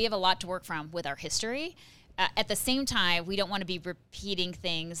we have a lot to work from with our history. At the same time, we don't want to be repeating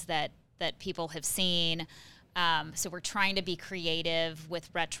things that people have seen. So we're trying to be creative with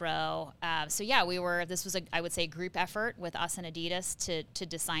retro. This was I would say, group effort with us and Adidas to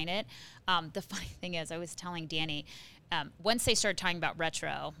design it. The funny thing is, I was telling Danny, once they started talking about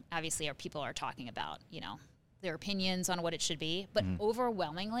retro, obviously our people are talking about, their opinions on what it should be. But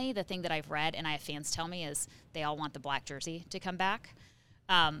overwhelmingly, the thing that I've read and I have fans tell me is they all want the black jersey to come back.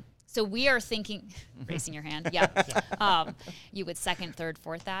 So we are thinking, raising your hand, yeah. You would second, third,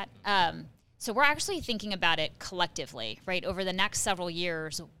 fourth that. So we're actually thinking about it collectively, right? Over the next several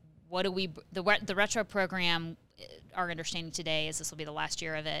years, the retro program, our understanding today is this will be the last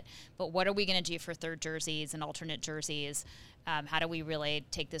year of it, but what are we going to do for third jerseys and alternate jerseys? How do we really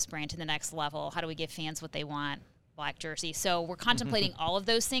take this brand to the next level? How do we give fans what they want? Black jersey. So we're contemplating all of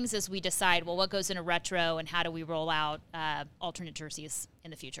those things as we decide, what goes into retro and how do we roll out alternate jerseys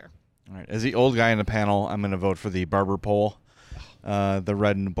in the future. All right. As the old guy in the panel, I'm going to vote for the Barber pole, the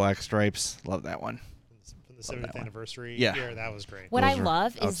red and black stripes. Love that one. From the 70th anniversary year, that was great. What I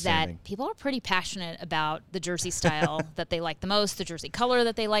love is that people are pretty passionate about the jersey style that they like the most, the jersey color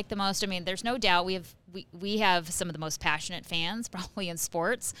that they like the most. I mean, there's no doubt we have some of the most passionate fans probably in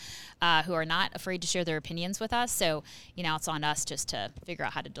sports who are not afraid to share their opinions with us. So, it's on us just to figure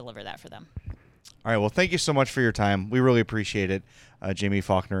out how to deliver that for them. All right. Well, thank you so much for your time. We really appreciate it. Jamie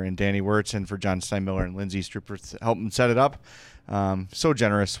Faulkner and Danny Wirtz, and for John Steinmiller and Lindsay Strupper helping set it up. So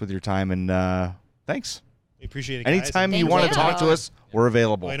generous with your time, and thanks. We appreciate it, guys. Anytime you want to talk to us, we're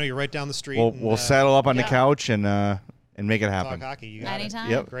available. Well, I know you're right down the street. We'll saddle up on the couch and make it happen. Talk hockey. You got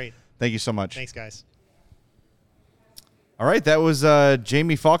anytime. Yep. Great. Thank you so much. Thanks, guys. All right, that was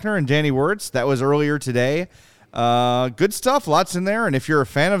Jamie Faulkner and Danny Wirtz. That was earlier today. Good stuff, lots in there. And if you're a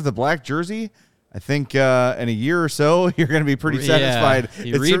fan of the black jersey, I think in a year or so, you're going to be pretty satisfied.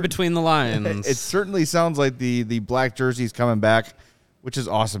 You read between the lines. It certainly sounds like the black jersey's coming back, which is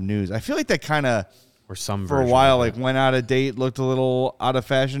awesome news. I feel like that kind of, for a while, went out of date, looked a little out of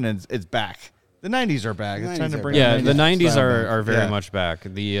fashion, and it's back. The 90s are back. It's time to bring the 90s are very much back.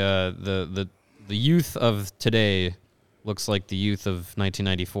 The youth of today looks like the youth of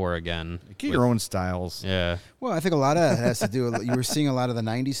 1994 again. Get your own styles. Yeah. Well, I think a lot of that has to do with, you were seeing a lot of the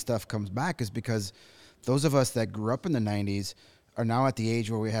 90s stuff comes back is because those of us that grew up in the 90s are now at the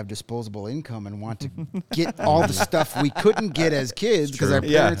age where we have disposable income and want to get all the stuff we couldn't get as kids because our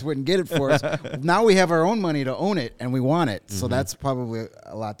parents wouldn't get it for us. Now we have our own money to own it, and we want it. So that's probably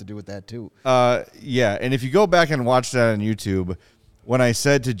a lot to do with that, too. Yeah, and if you go back and watch that on YouTube, when I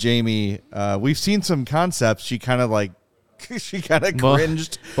said to Jamie, we've seen some concepts, she kind of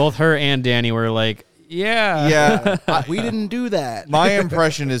cringed. Both her and Danny were like, yeah. We didn't do that. My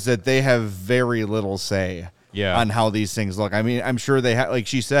impression is that they have very little say on how these things look. I mean, I'm sure they like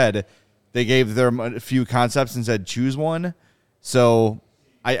she said, they gave them a few concepts and said, choose one. So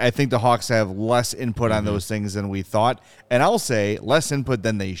I think the Hawks have less input on those things than we thought. And I'll say less input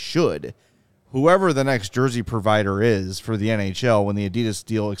than they should. Whoever the next jersey provider is for the NHL when the Adidas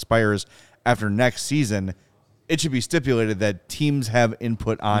deal expires after next season, it should be stipulated that teams have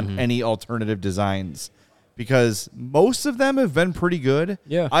input on any alternative designs because most of them have been pretty good.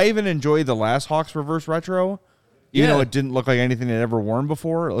 Yeah. I even enjoyed the last Hawks reverse retro, even though it didn't look like anything they'd ever worn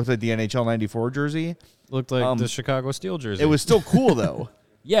before. It looked like the NHL 94 jersey. Looked like the Chicago Steel jersey. It was still cool, though.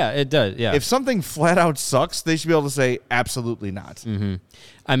 Yeah, it does. Yeah. If something flat out sucks, they should be able to say absolutely not.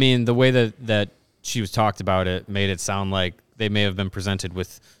 I mean, the way that she was talked about it made it sound like they may have been presented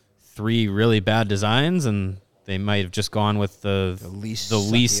with 3 really bad designs and they might have just gone with the least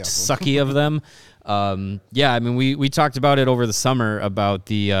sucky of them. I mean, we talked about it over the summer about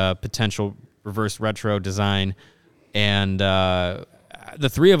the potential reverse retro design, and the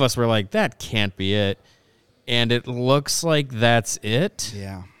 3 of us were like, that can't be it. And it looks like that's it.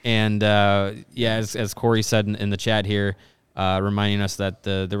 Yeah. And, as Corey said in the chat here, reminding us that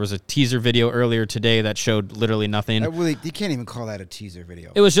there was a teaser video earlier today that showed literally nothing. You can't even call that a teaser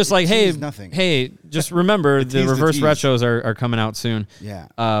video. It was just like, nothing. Hey, just remember the reverse retros are coming out soon. Yeah.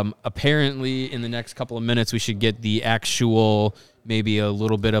 Apparently, in the next couple of minutes, we should get the actual, maybe a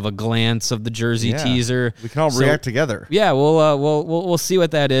little bit of a glance of the jersey teaser. We can all react together. Yeah, we'll see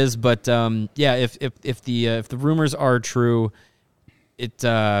what that is. But if the rumors are true,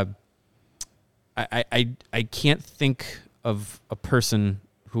 I can't think of a person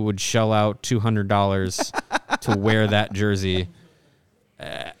who would shell out $200 to wear that jersey.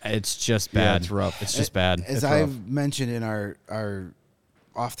 It's just bad. Yeah, it's rough. It's just bad. As I've mentioned in our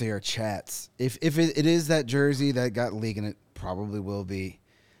off-the-air chats, if it is that jersey that got leaked, and it probably will be,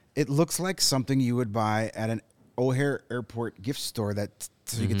 it looks like something you would buy at an O'Hare Airport gift store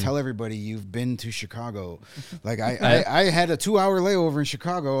so you can tell everybody you've been to Chicago. Like I had a 2-hour layover in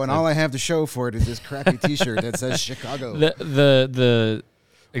Chicago, and all I have to show for it is this crappy T-shirt that says Chicago. The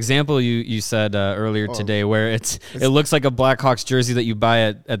example you said earlier today, where it looks like a Blackhawks jersey that you buy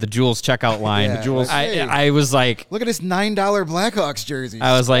at the Jules checkout line. Yeah, the Jules, like, I was like, look at this $9 Blackhawks jersey.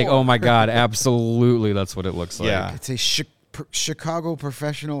 I was like, oh my god, absolutely, that's what it looks like. Yeah. It's a Chicago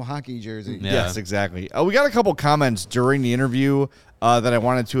professional hockey jersey. Yeah. Yes, exactly. We got a couple comments during the interview that I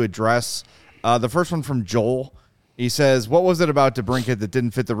wanted to address. The first one from Joel. He says, what was it about DeBrincat that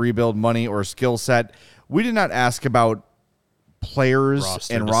didn't fit the rebuild money or skill set? We did not ask about players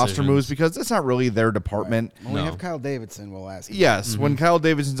and roster moves because that's not really their department. When we have Kyle Davidson, we'll ask him. Yes, when Kyle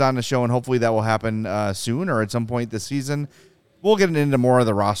Davidson's on the show, and hopefully that will happen soon or at some point this season, we'll get into more of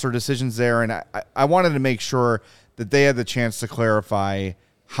the roster decisions there. And I wanted to make sure that they had the chance to clarify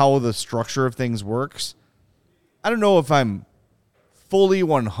how the structure of things works. I don't know if I'm fully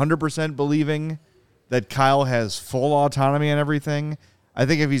 100% believing that Kyle has full autonomy and everything. I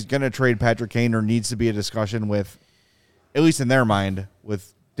think if he's going to trade Patrick Kane, there needs to be a discussion with, at least in their mind,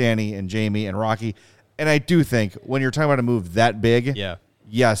 with Danny and Jamie and Rocky. And I do think when you're talking about a move that big,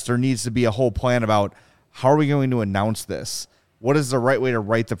 yes, there needs to be a whole plan about how are we going to announce this? What is the right way to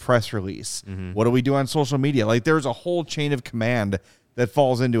write the press release? What do we do on social media? Like, there's a whole chain of command that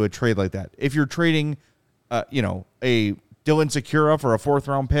falls into a trade like that. If you're trading, a Dylan Secura for a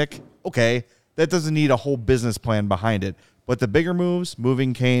 4th-round pick, okay, that doesn't need a whole business plan behind it. But the bigger moves,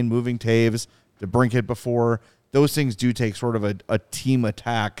 moving Kane, moving Taves, DeBrincat before, those things do take sort of a team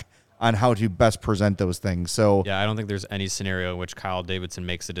attack on how to best present those things. So yeah, I don't think there's any scenario in which Kyle Davidson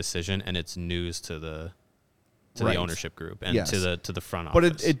makes a decision and it's news to the ownership group and to the front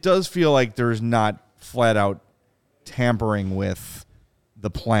office. But it does feel like there's not flat out tampering with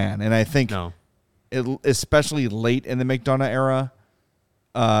the plan. And I think especially late in the McDonough era,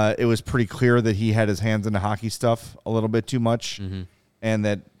 it was pretty clear that he had his hands in the hockey stuff a little bit too much. And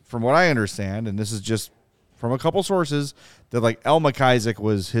that from what I understand, and this is just from a couple sources, that like El McIsaac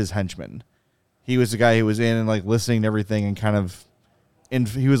was his henchman. He was the guy who was in and like listening to everything and kind of,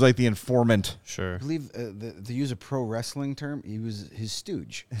 he was like the informant. Sure. I believe to use a pro wrestling term, he was his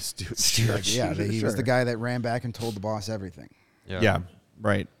stooge. Stooge. He was the guy that ran back and told the boss everything. Yeah.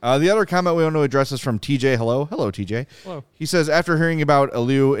 Right. The other comment we want to address is from TJ. Hello, TJ. Hello. He says, after hearing about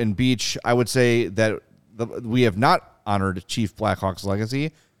Aliu and Beach, I would say that we have not honored Chief Blackhawk's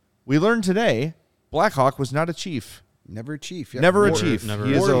legacy. We learned today Blackhawk was not a chief. Never a chief. Yeah. Never a chief.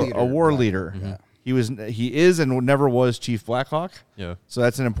 He is a war leader. Yeah. He is and never was Chief Blackhawk. Yeah. So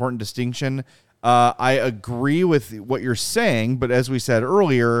that's an important distinction. I agree with what you're saying, but as we said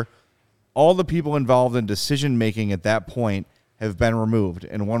earlier, all the people involved in decision making at that point have been removed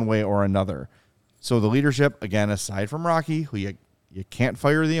in one way or another. So the leadership, again, aside from Rocky, who you can't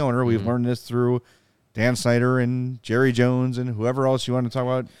fire the owner. We've learned this through Dan Snyder and Jerry Jones and whoever else you want to talk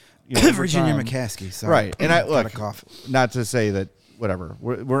about. Virginia McCaskey. Sorry. Right. And I look, cough. not to say that whatever,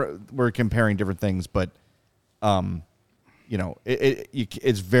 we're comparing different things, but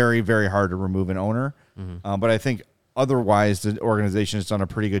it's very, very hard to remove an owner. But I think otherwise the organization has done a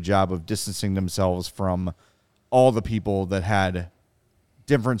pretty good job of distancing themselves from all the people that had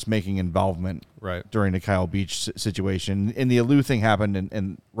difference-making involvement during the Kyle Beach situation. And the Aliu thing happened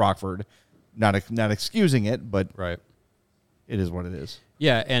in Rockford. Not excusing it, but it is what it is.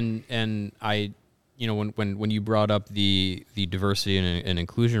 Yeah, and I, when you brought up the diversity and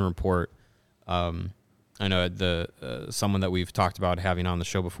inclusion report, I know someone that we've talked about having on the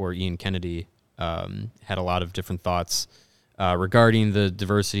show before, Ian Kennedy, had a lot of different thoughts regarding the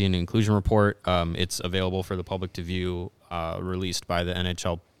diversity and inclusion report. It's available for the public to view, released by the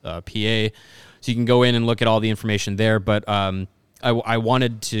NHLPA, so you can go in and look at all the information there. But I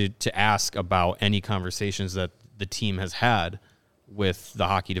wanted to ask about any conversations that the team has had with the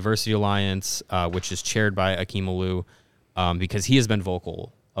Hockey Diversity Alliance, which is chaired by Akim Aliu, because he has been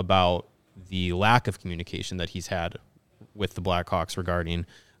vocal about the lack of communication that he's had with the Blackhawks regarding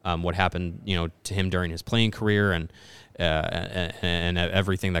what happened, to him during his playing career and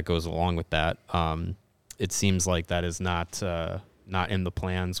everything that goes along with that. It seems like that is not in the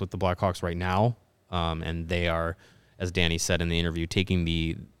plans with the Blackhawks right now, and they are, as Danny said in the interview, taking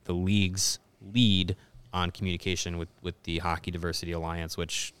the league's lead on communication with the Hockey Diversity Alliance,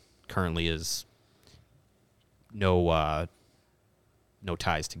 which currently is no no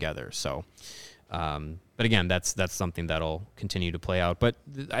ties together. So, but again, that's something that'll continue to play out. But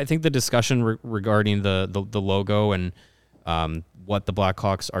I think the discussion regarding the logo and what the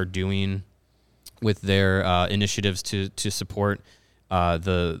Blackhawks are doing with their initiatives to support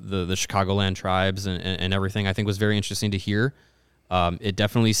the Chicagoland tribes and everything, I think was very interesting to hear. It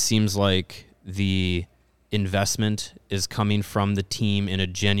definitely seems like the investment is coming from the team in a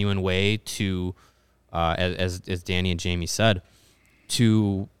genuine way to, as Danny and Jamie said,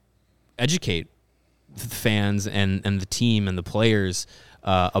 to educate the fans and the team and the players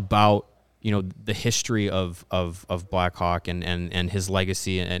about the history of Blackhawk and his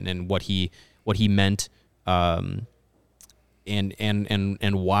legacy and what he meant, and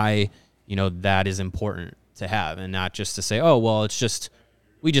why that is important to have, and not just to say, oh well,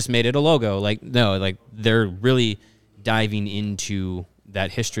 we just made it a logo. Like, no, like they're really diving into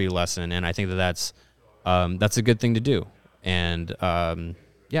that history lesson, and I think that's a good thing to do. And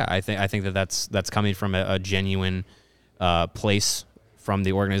I think that's coming from a genuine place from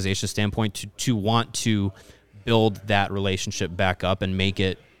the organization standpoint to want to build that relationship back up and make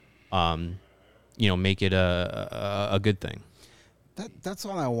it make it a good thing. That's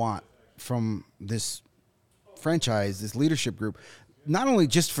all I want from this franchise, this leadership group. Not only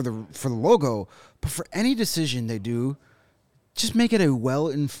just for the logo, but for any decision they do, just make it a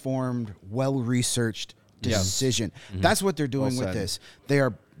well-informed, well-researched decision. Yeah. Mm-hmm. That's what they're doing with this. They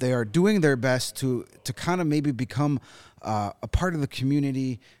are doing their best to kind of maybe become a part of the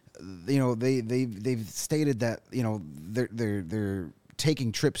community. They've stated that they're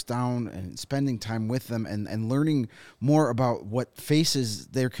taking trips down and spending time with them and learning more about what faces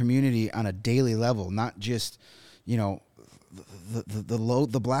their community on a daily level, not just the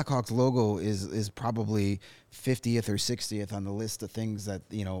Blackhawks logo is probably 50th or 60th on the list of things that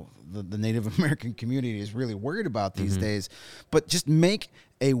the Native American community is really worried about these days. But just make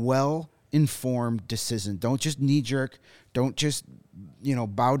a well-informed decision. Don't just knee-jerk. Don't just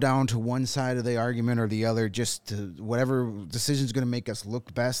bow down to one side of the argument or the other. Just to whatever decision is going to make us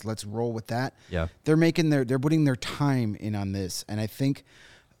look best. Let's roll with that. Yeah, they're putting their time in on this, and I think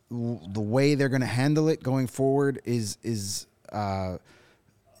the way they're going to handle it going forward is it's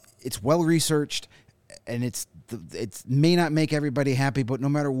well researched, and it may not make everybody happy, but no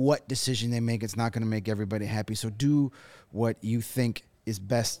matter what decision they make, it's not going to make everybody happy. So do what you think is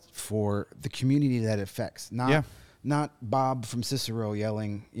best for the community that it affects. Not Bob from Cicero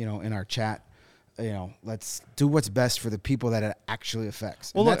yelling, in our chat. Let's do what's best for the people that it actually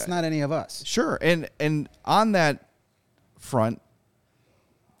affects. Well, that's not any of us. Sure, and on that front,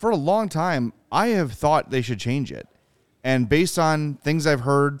 for a long time, I have thought they should change it. And based on things I've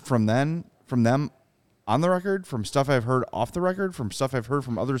heard from them on the record, from stuff I've heard off the record, from stuff I've heard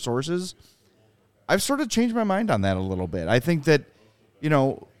from other sources, I've sort of changed my mind on that a little bit. I think that,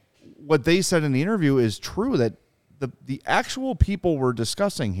 what they said in the interview is true, that the actual people we're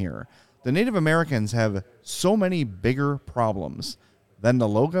discussing here, the Native Americans, have so many bigger problems than the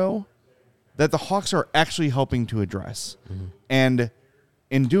logo that the Hawks are actually helping to address. Mm-hmm. And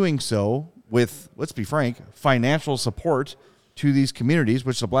in doing so, with, let's be frank, financial support to these communities,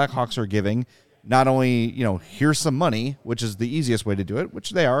 which the Blackhawks are giving, not only, here's some money, which is the easiest way to do it, which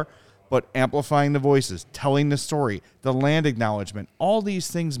they are, but amplifying the voices, telling the story, the land acknowledgement, all these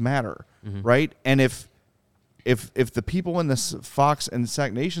things matter, right? And if the people in the Fox and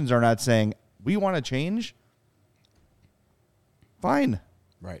Sac Nations are not saying, we want to change, fine.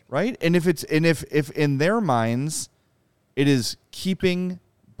 Right? And if in their minds it is keeping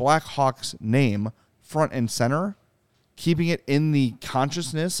Blackhawks' name front and center, keeping it in the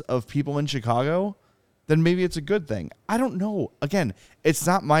consciousness of people in Chicago, then maybe it's a good thing. I don't know. Again, it's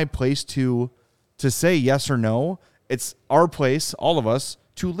not my place to say yes or no. It's our place, all of us,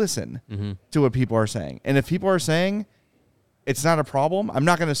 to listen to what people are saying. And if people are saying it's not a problem, I'm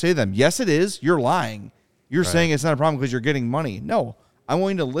not going to say to them, yes, it is. You're lying. You're saying it's not a problem because you're getting money. No, I'm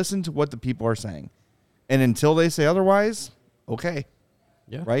willing to listen to what the people are saying. And until they say otherwise, okay.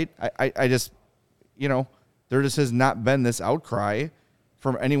 Yeah. Right? I just, there just has not been this outcry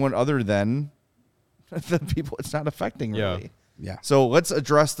from anyone other than the people it's not affecting, really. Yeah. So let's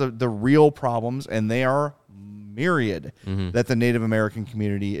address the real problems, and they are myriad, that the Native American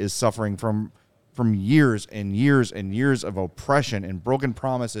community is suffering from years and years and years of oppression and broken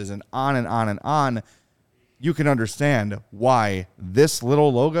promises and on and on and on. You can understand why this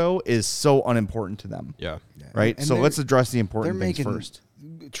little logo is so unimportant to them. Yeah. Right? And so let's address the important things making first.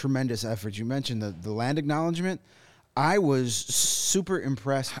 Tremendous efforts. You mentioned the land acknowledgement. I was super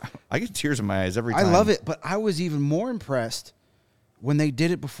impressed. I get tears in my eyes every time. I love it, but I was even more impressed when they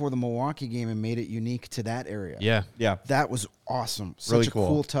did it before the Milwaukee game and made it unique to that area. Yeah. Yeah. That was awesome. Such Really a cool.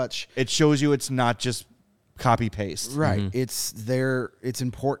 cool touch. It shows you it's not just copy paste. Right. It's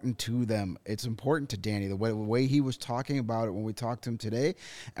important to them. It's important to Danny. The way he was talking about it when we talked to him today,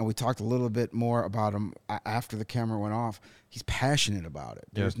 and we talked a little bit more about him after the camera went off, he's passionate about it.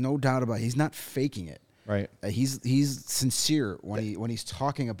 There's no doubt about it. He's not faking it. Right. He's sincere when he's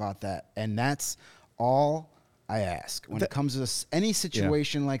talking about that, and that's all I ask when it comes to any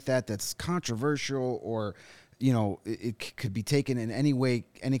situation like that that's controversial or, it could be taken in any way,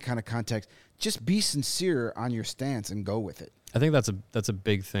 any kind of context. Just be sincere on your stance and go with it. I think that's a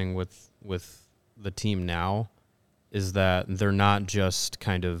big thing with the team now, is that they're not just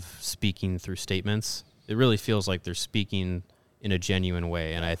kind of speaking through statements. It really feels like they're speaking in a genuine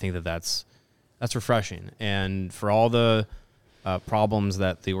way, and I think that's refreshing. And for all the problems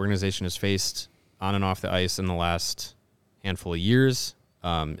that the organization has faced on and off the ice in the last handful of years,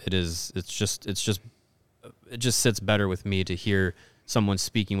 it just sits better with me to hear someone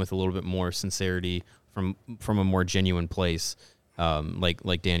speaking with a little bit more sincerity from a more genuine place,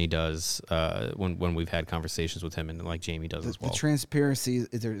 like Danny does when we've had conversations with him, and like Jamie does as well. The transparency,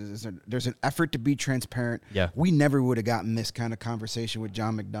 there's an effort to be transparent. Yeah. We never would have gotten this kind of conversation with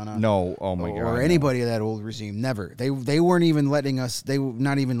John McDonough. No, oh my God. Or anybody of that old regime. Never. They weren't even letting us, they were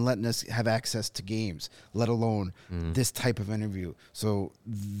not even letting us have access to games, let alone this type of interview. So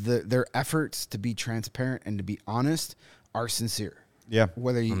their efforts to be transparent and to be honest are sincere. Yeah.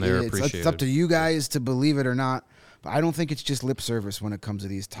 Whether it's up to you guys to believe it or not, but I don't think it's just lip service when it comes to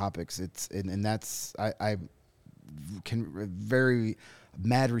these topics. And that's I can very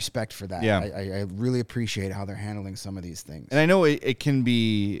mad respect for that. Yeah. I really appreciate how they're handling some of these things. And I know it can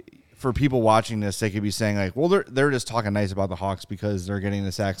be, for people watching this, they could be saying like, well, they're just talking nice about the Hawks because they're getting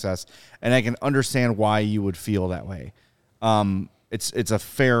this access, and I can understand why you would feel that way. It's a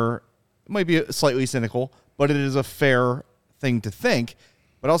fair, it might be slightly cynical, but it is a fair thing to think.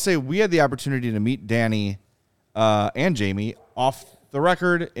 But I'll say we had the opportunity to meet Danny and Jamie off the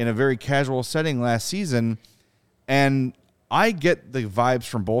record in a very casual setting last season, and I get the vibes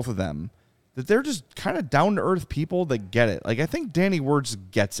from both of them that they're just kind of down-to-earth people that get it. Like, I think Danny Wirtz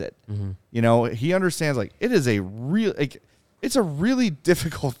gets it. Mm-hmm. He understands, like, it is it's a really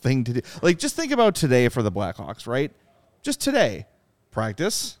difficult thing to do. Like, just think about today for the Blackhawks, right? Just today.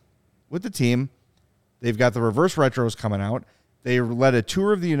 Practice with the team. They've got the reverse retros coming out. They led a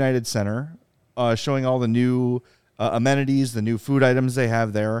tour of the United Center, showing all the new amenities, the new food items they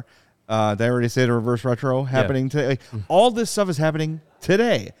have there. They already say the reverse retro happening today. Like, all this stuff is happening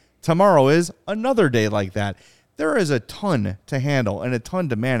today. Tomorrow is another day like that. There is a ton to handle and a ton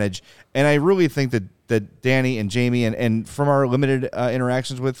to manage. And I really think that Danny and Jamie, and from our limited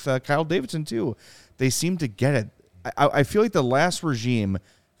interactions with Kyle Davidson too, they seem to get it. I feel like the last regime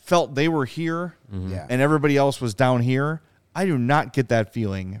felt they were here and everybody else was down here. I do not get that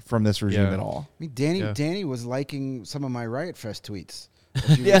feeling from this regime at all. I mean, Danny was liking some of my Riot Fest tweets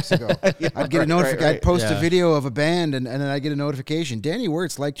a few weeks ago. I'd get a notification. I'd post a video of a band, and then I'd get a notification. Danny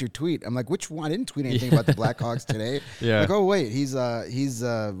Wirtz liked your tweet. I'm like, which one? I didn't tweet anything about the Blackhawks today. Like, oh wait, he's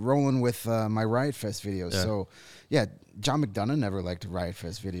rolling with my Riot Fest videos. Yeah. So, yeah, John McDonough never liked a Riot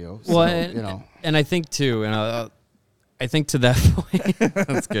Fest video. So, well, and I think too, and I think to that point,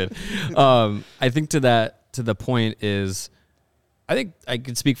 that's good. I think to the point is, I think I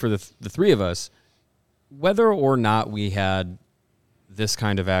could speak for the three of us, whether or not we had this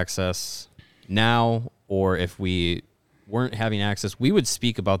kind of access now, or if we weren't having access, we would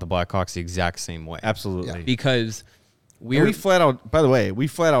speak about the Blackhawks the exact same way. Absolutely. Yeah. Because we flat out, by the way,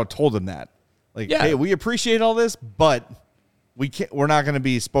 told them that. Like, hey, we appreciate all this, but we're not going to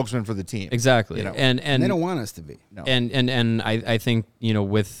be spokesmen for the team. Exactly. And they don't want us to be. No. And I think,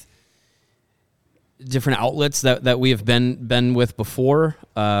 with different outlets that we have been with before,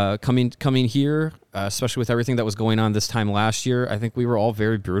 coming here, especially with everything that was going on this time last year, I think we were all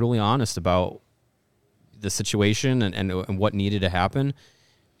very brutally honest about the situation and what needed to happen.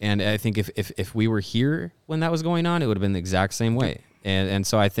 And I think if we were here when that was going on, it would have been the exact same way. And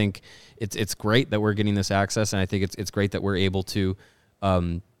so I think it's great that we're getting this access, and I think it's great that we're able to,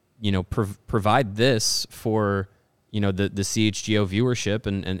 provide this for, the CHGO viewership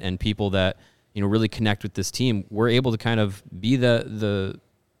and people that, really connect with this team. We're able to kind of be the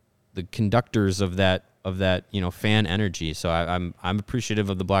conductors of that fan energy. So I'm appreciative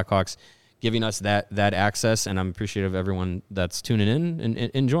of the Blackhawks giving us that access, and I'm appreciative of everyone that's tuning in and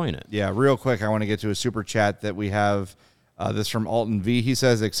enjoying it. Yeah, real quick, I want to get to a super chat that we have This from Alton V. He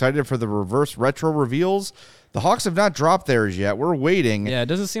says, excited for the reverse retro reveals. The Hawks have not dropped theirs yet. We're waiting. Yeah, it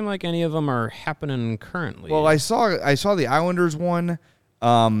doesn't seem like any of them are happening currently. Well, I saw the Islanders one, a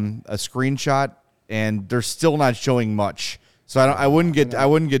screenshot, and they're still not showing much. So I wouldn't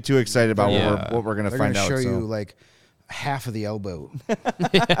get too excited about what we're going to find out. They're going to show you like half of the elbow.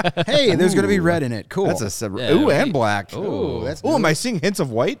 Hey, there's going to be red in it. Cool. That's and black. Ooh, that's am I seeing hints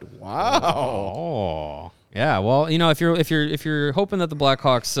of white? Wow. Oh. Yeah, well, if you're hoping that the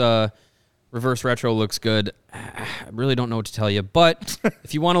Blackhawks reverse retro looks good, I really don't know what to tell you. But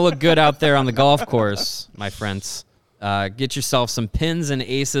if you want to look good out there on the golf course, my friends, get yourself some Pins and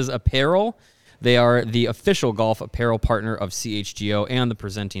Aces apparel. They are the official golf apparel partner of CHGO and the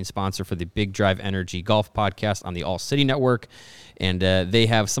presenting sponsor for the Big Drive Energy Golf Podcast on the All City Network. And they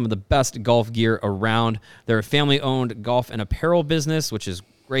have some of the best golf gear around. They're a family-owned golf and apparel business, which is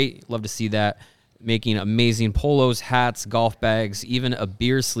great. Love to see that. Making amazing polos, hats, golf bags, even a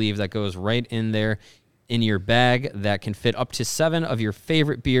beer sleeve that goes right in there in your bag that can fit up to 7 of your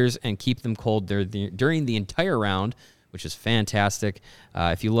favorite beers and keep them cold during the entire round, which is fantastic.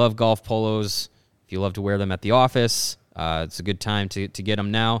 If you love golf polos, if you love to wear them at the office, it's a good time to get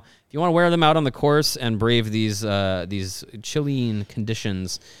them now. If you want to wear them out on the course and brave these chilling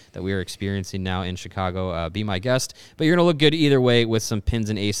conditions that we are experiencing now in Chicago, be my guest. But you're going to look good either way with some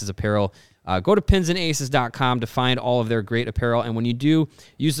Pins and Aces apparel. Go to pinsandaces.com to find all of their great apparel. And when you do,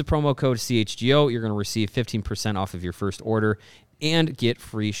 use the promo code CHGO. You're going to receive 15% off of your first order and get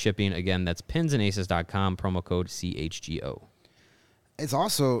free shipping. Again, that's pinsandaces.com, promo code CHGO. It's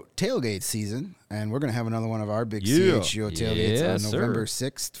also tailgate season, and we're going to have another one of our big CHGO tailgates on November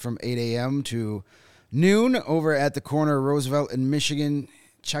 6th from 8 a.m. to noon over at the corner of Roosevelt in Michigan.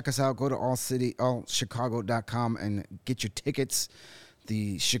 Check us out. Go to allchicago.com and get your tickets.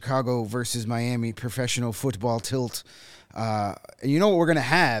 The Chicago versus Miami professional football tilt. And you know what we're going to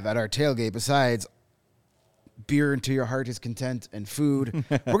have at our tailgate besides beer until your heart is content and food?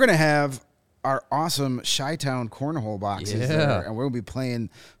 We're going to have our awesome Chi-Town cornhole boxes there, and we'll be playing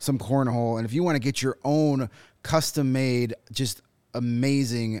some cornhole. And if you want to get your own custom-made, just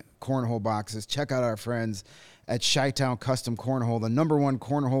amazing cornhole boxes, check out our friends at Chi-Town Custom Cornhole, the #1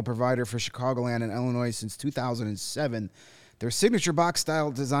 cornhole provider for Chicagoland and Illinois since 2007. Their signature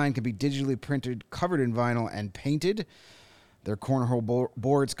box-style design can be digitally printed, covered in vinyl, and painted. Their cornhole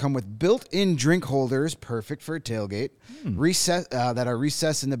boards come with built-in drink holders, perfect for a tailgate, that are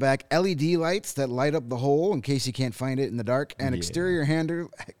recessed in the back, LED lights that light up the hole in case you can't find it in the dark, and exterior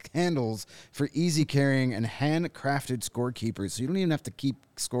handles for easy carrying and handcrafted scorekeepers. So you don't even have to keep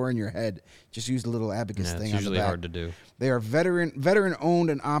score in your head. Just use the little abacus thing on the back. It's usually hard to do. They are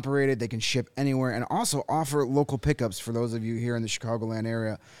veteran-owned and operated. They can ship anywhere and also offer local pickups for those of you here in the Chicagoland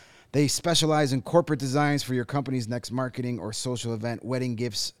area. They specialize in corporate designs for your company's next marketing or social event, wedding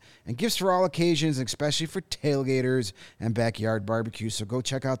gifts, and gifts for all occasions, especially for tailgaters and backyard barbecues. So go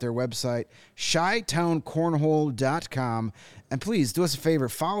check out their website, ChiTownCornhole.com. And please do us a favor,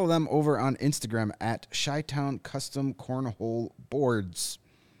 follow them over on Instagram at Chi-Town Custom Cornhole Boards.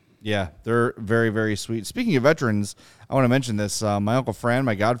 Yeah, they're very, very sweet. Speaking of veterans, I want to mention this. My Uncle Fran,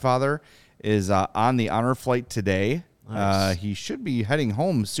 my godfather, is on the honor flight today. Nice. He should be heading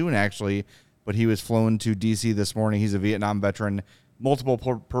home soon, actually, but he was flown to D.C. this morning. He's a Vietnam veteran, multiple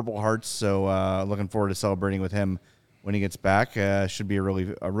Purple Hearts, so looking forward to celebrating with him when he gets back. Should be a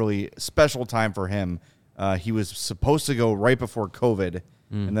really special time for him. He was supposed to go right before COVID,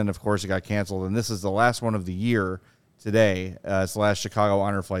 and then, of course, it got canceled, and this is the last one of the year today. It's the last Chicago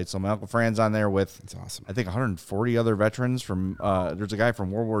honor flight, so my Uncle Fran's on there with, that's awesome. I think, 140 other veterans from, there's a guy from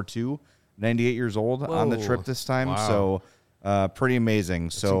World War II, 98 years old on the trip this time. Wow. So pretty amazing.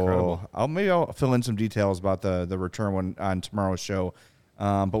 That's incredible. I'll fill in some details about the return on tomorrow's show.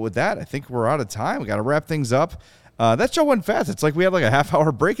 But with that, I think we're out of time. We got to wrap things up. That show went fast. It's like we had like a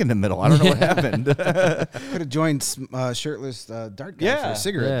half-hour break in the middle. I don't know what happened. Could have joined shirtless Dart Guy for a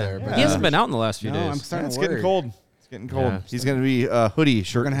cigarette there. But he hasn't been out in the last few days. I'm starting to worry. Getting cold. It's getting cold. Yeah. He's going to be a hoodie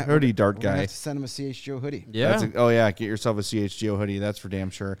Dart Guy. We're going to have to send him a CHGO hoodie. Yeah. Get yourself a CHGO hoodie. That's for damn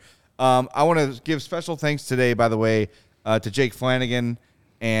sure. I want to give special thanks today, by the way, to Jake Flanagan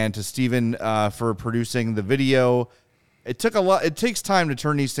and to Steven for producing the video. It took a lot. It takes time to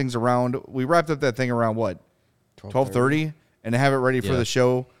turn these things around. We wrapped up that thing around, 12:30? And to have it ready for the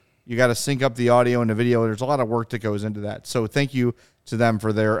show, you got to sync up the audio and the video. There's a lot of work that goes into that. So thank you to them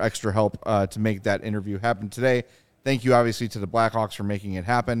for their extra help to make that interview happen today. Thank you, obviously, to the Blackhawks for making it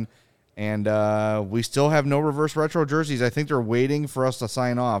happen. And we still have no reverse retro jerseys. I think they're waiting for us to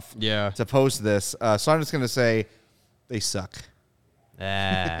sign off to post this. So I'm just going to say they suck.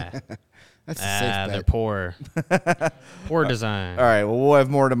 That's a safe bet. They're poor. Poor design. All right. Well, we'll have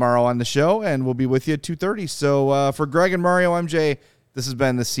more tomorrow on the show, and we'll be with you at 2:30. So for Greg and Mario, I'm Jay. This has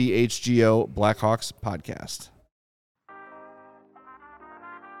been the CHGO Blackhawks podcast.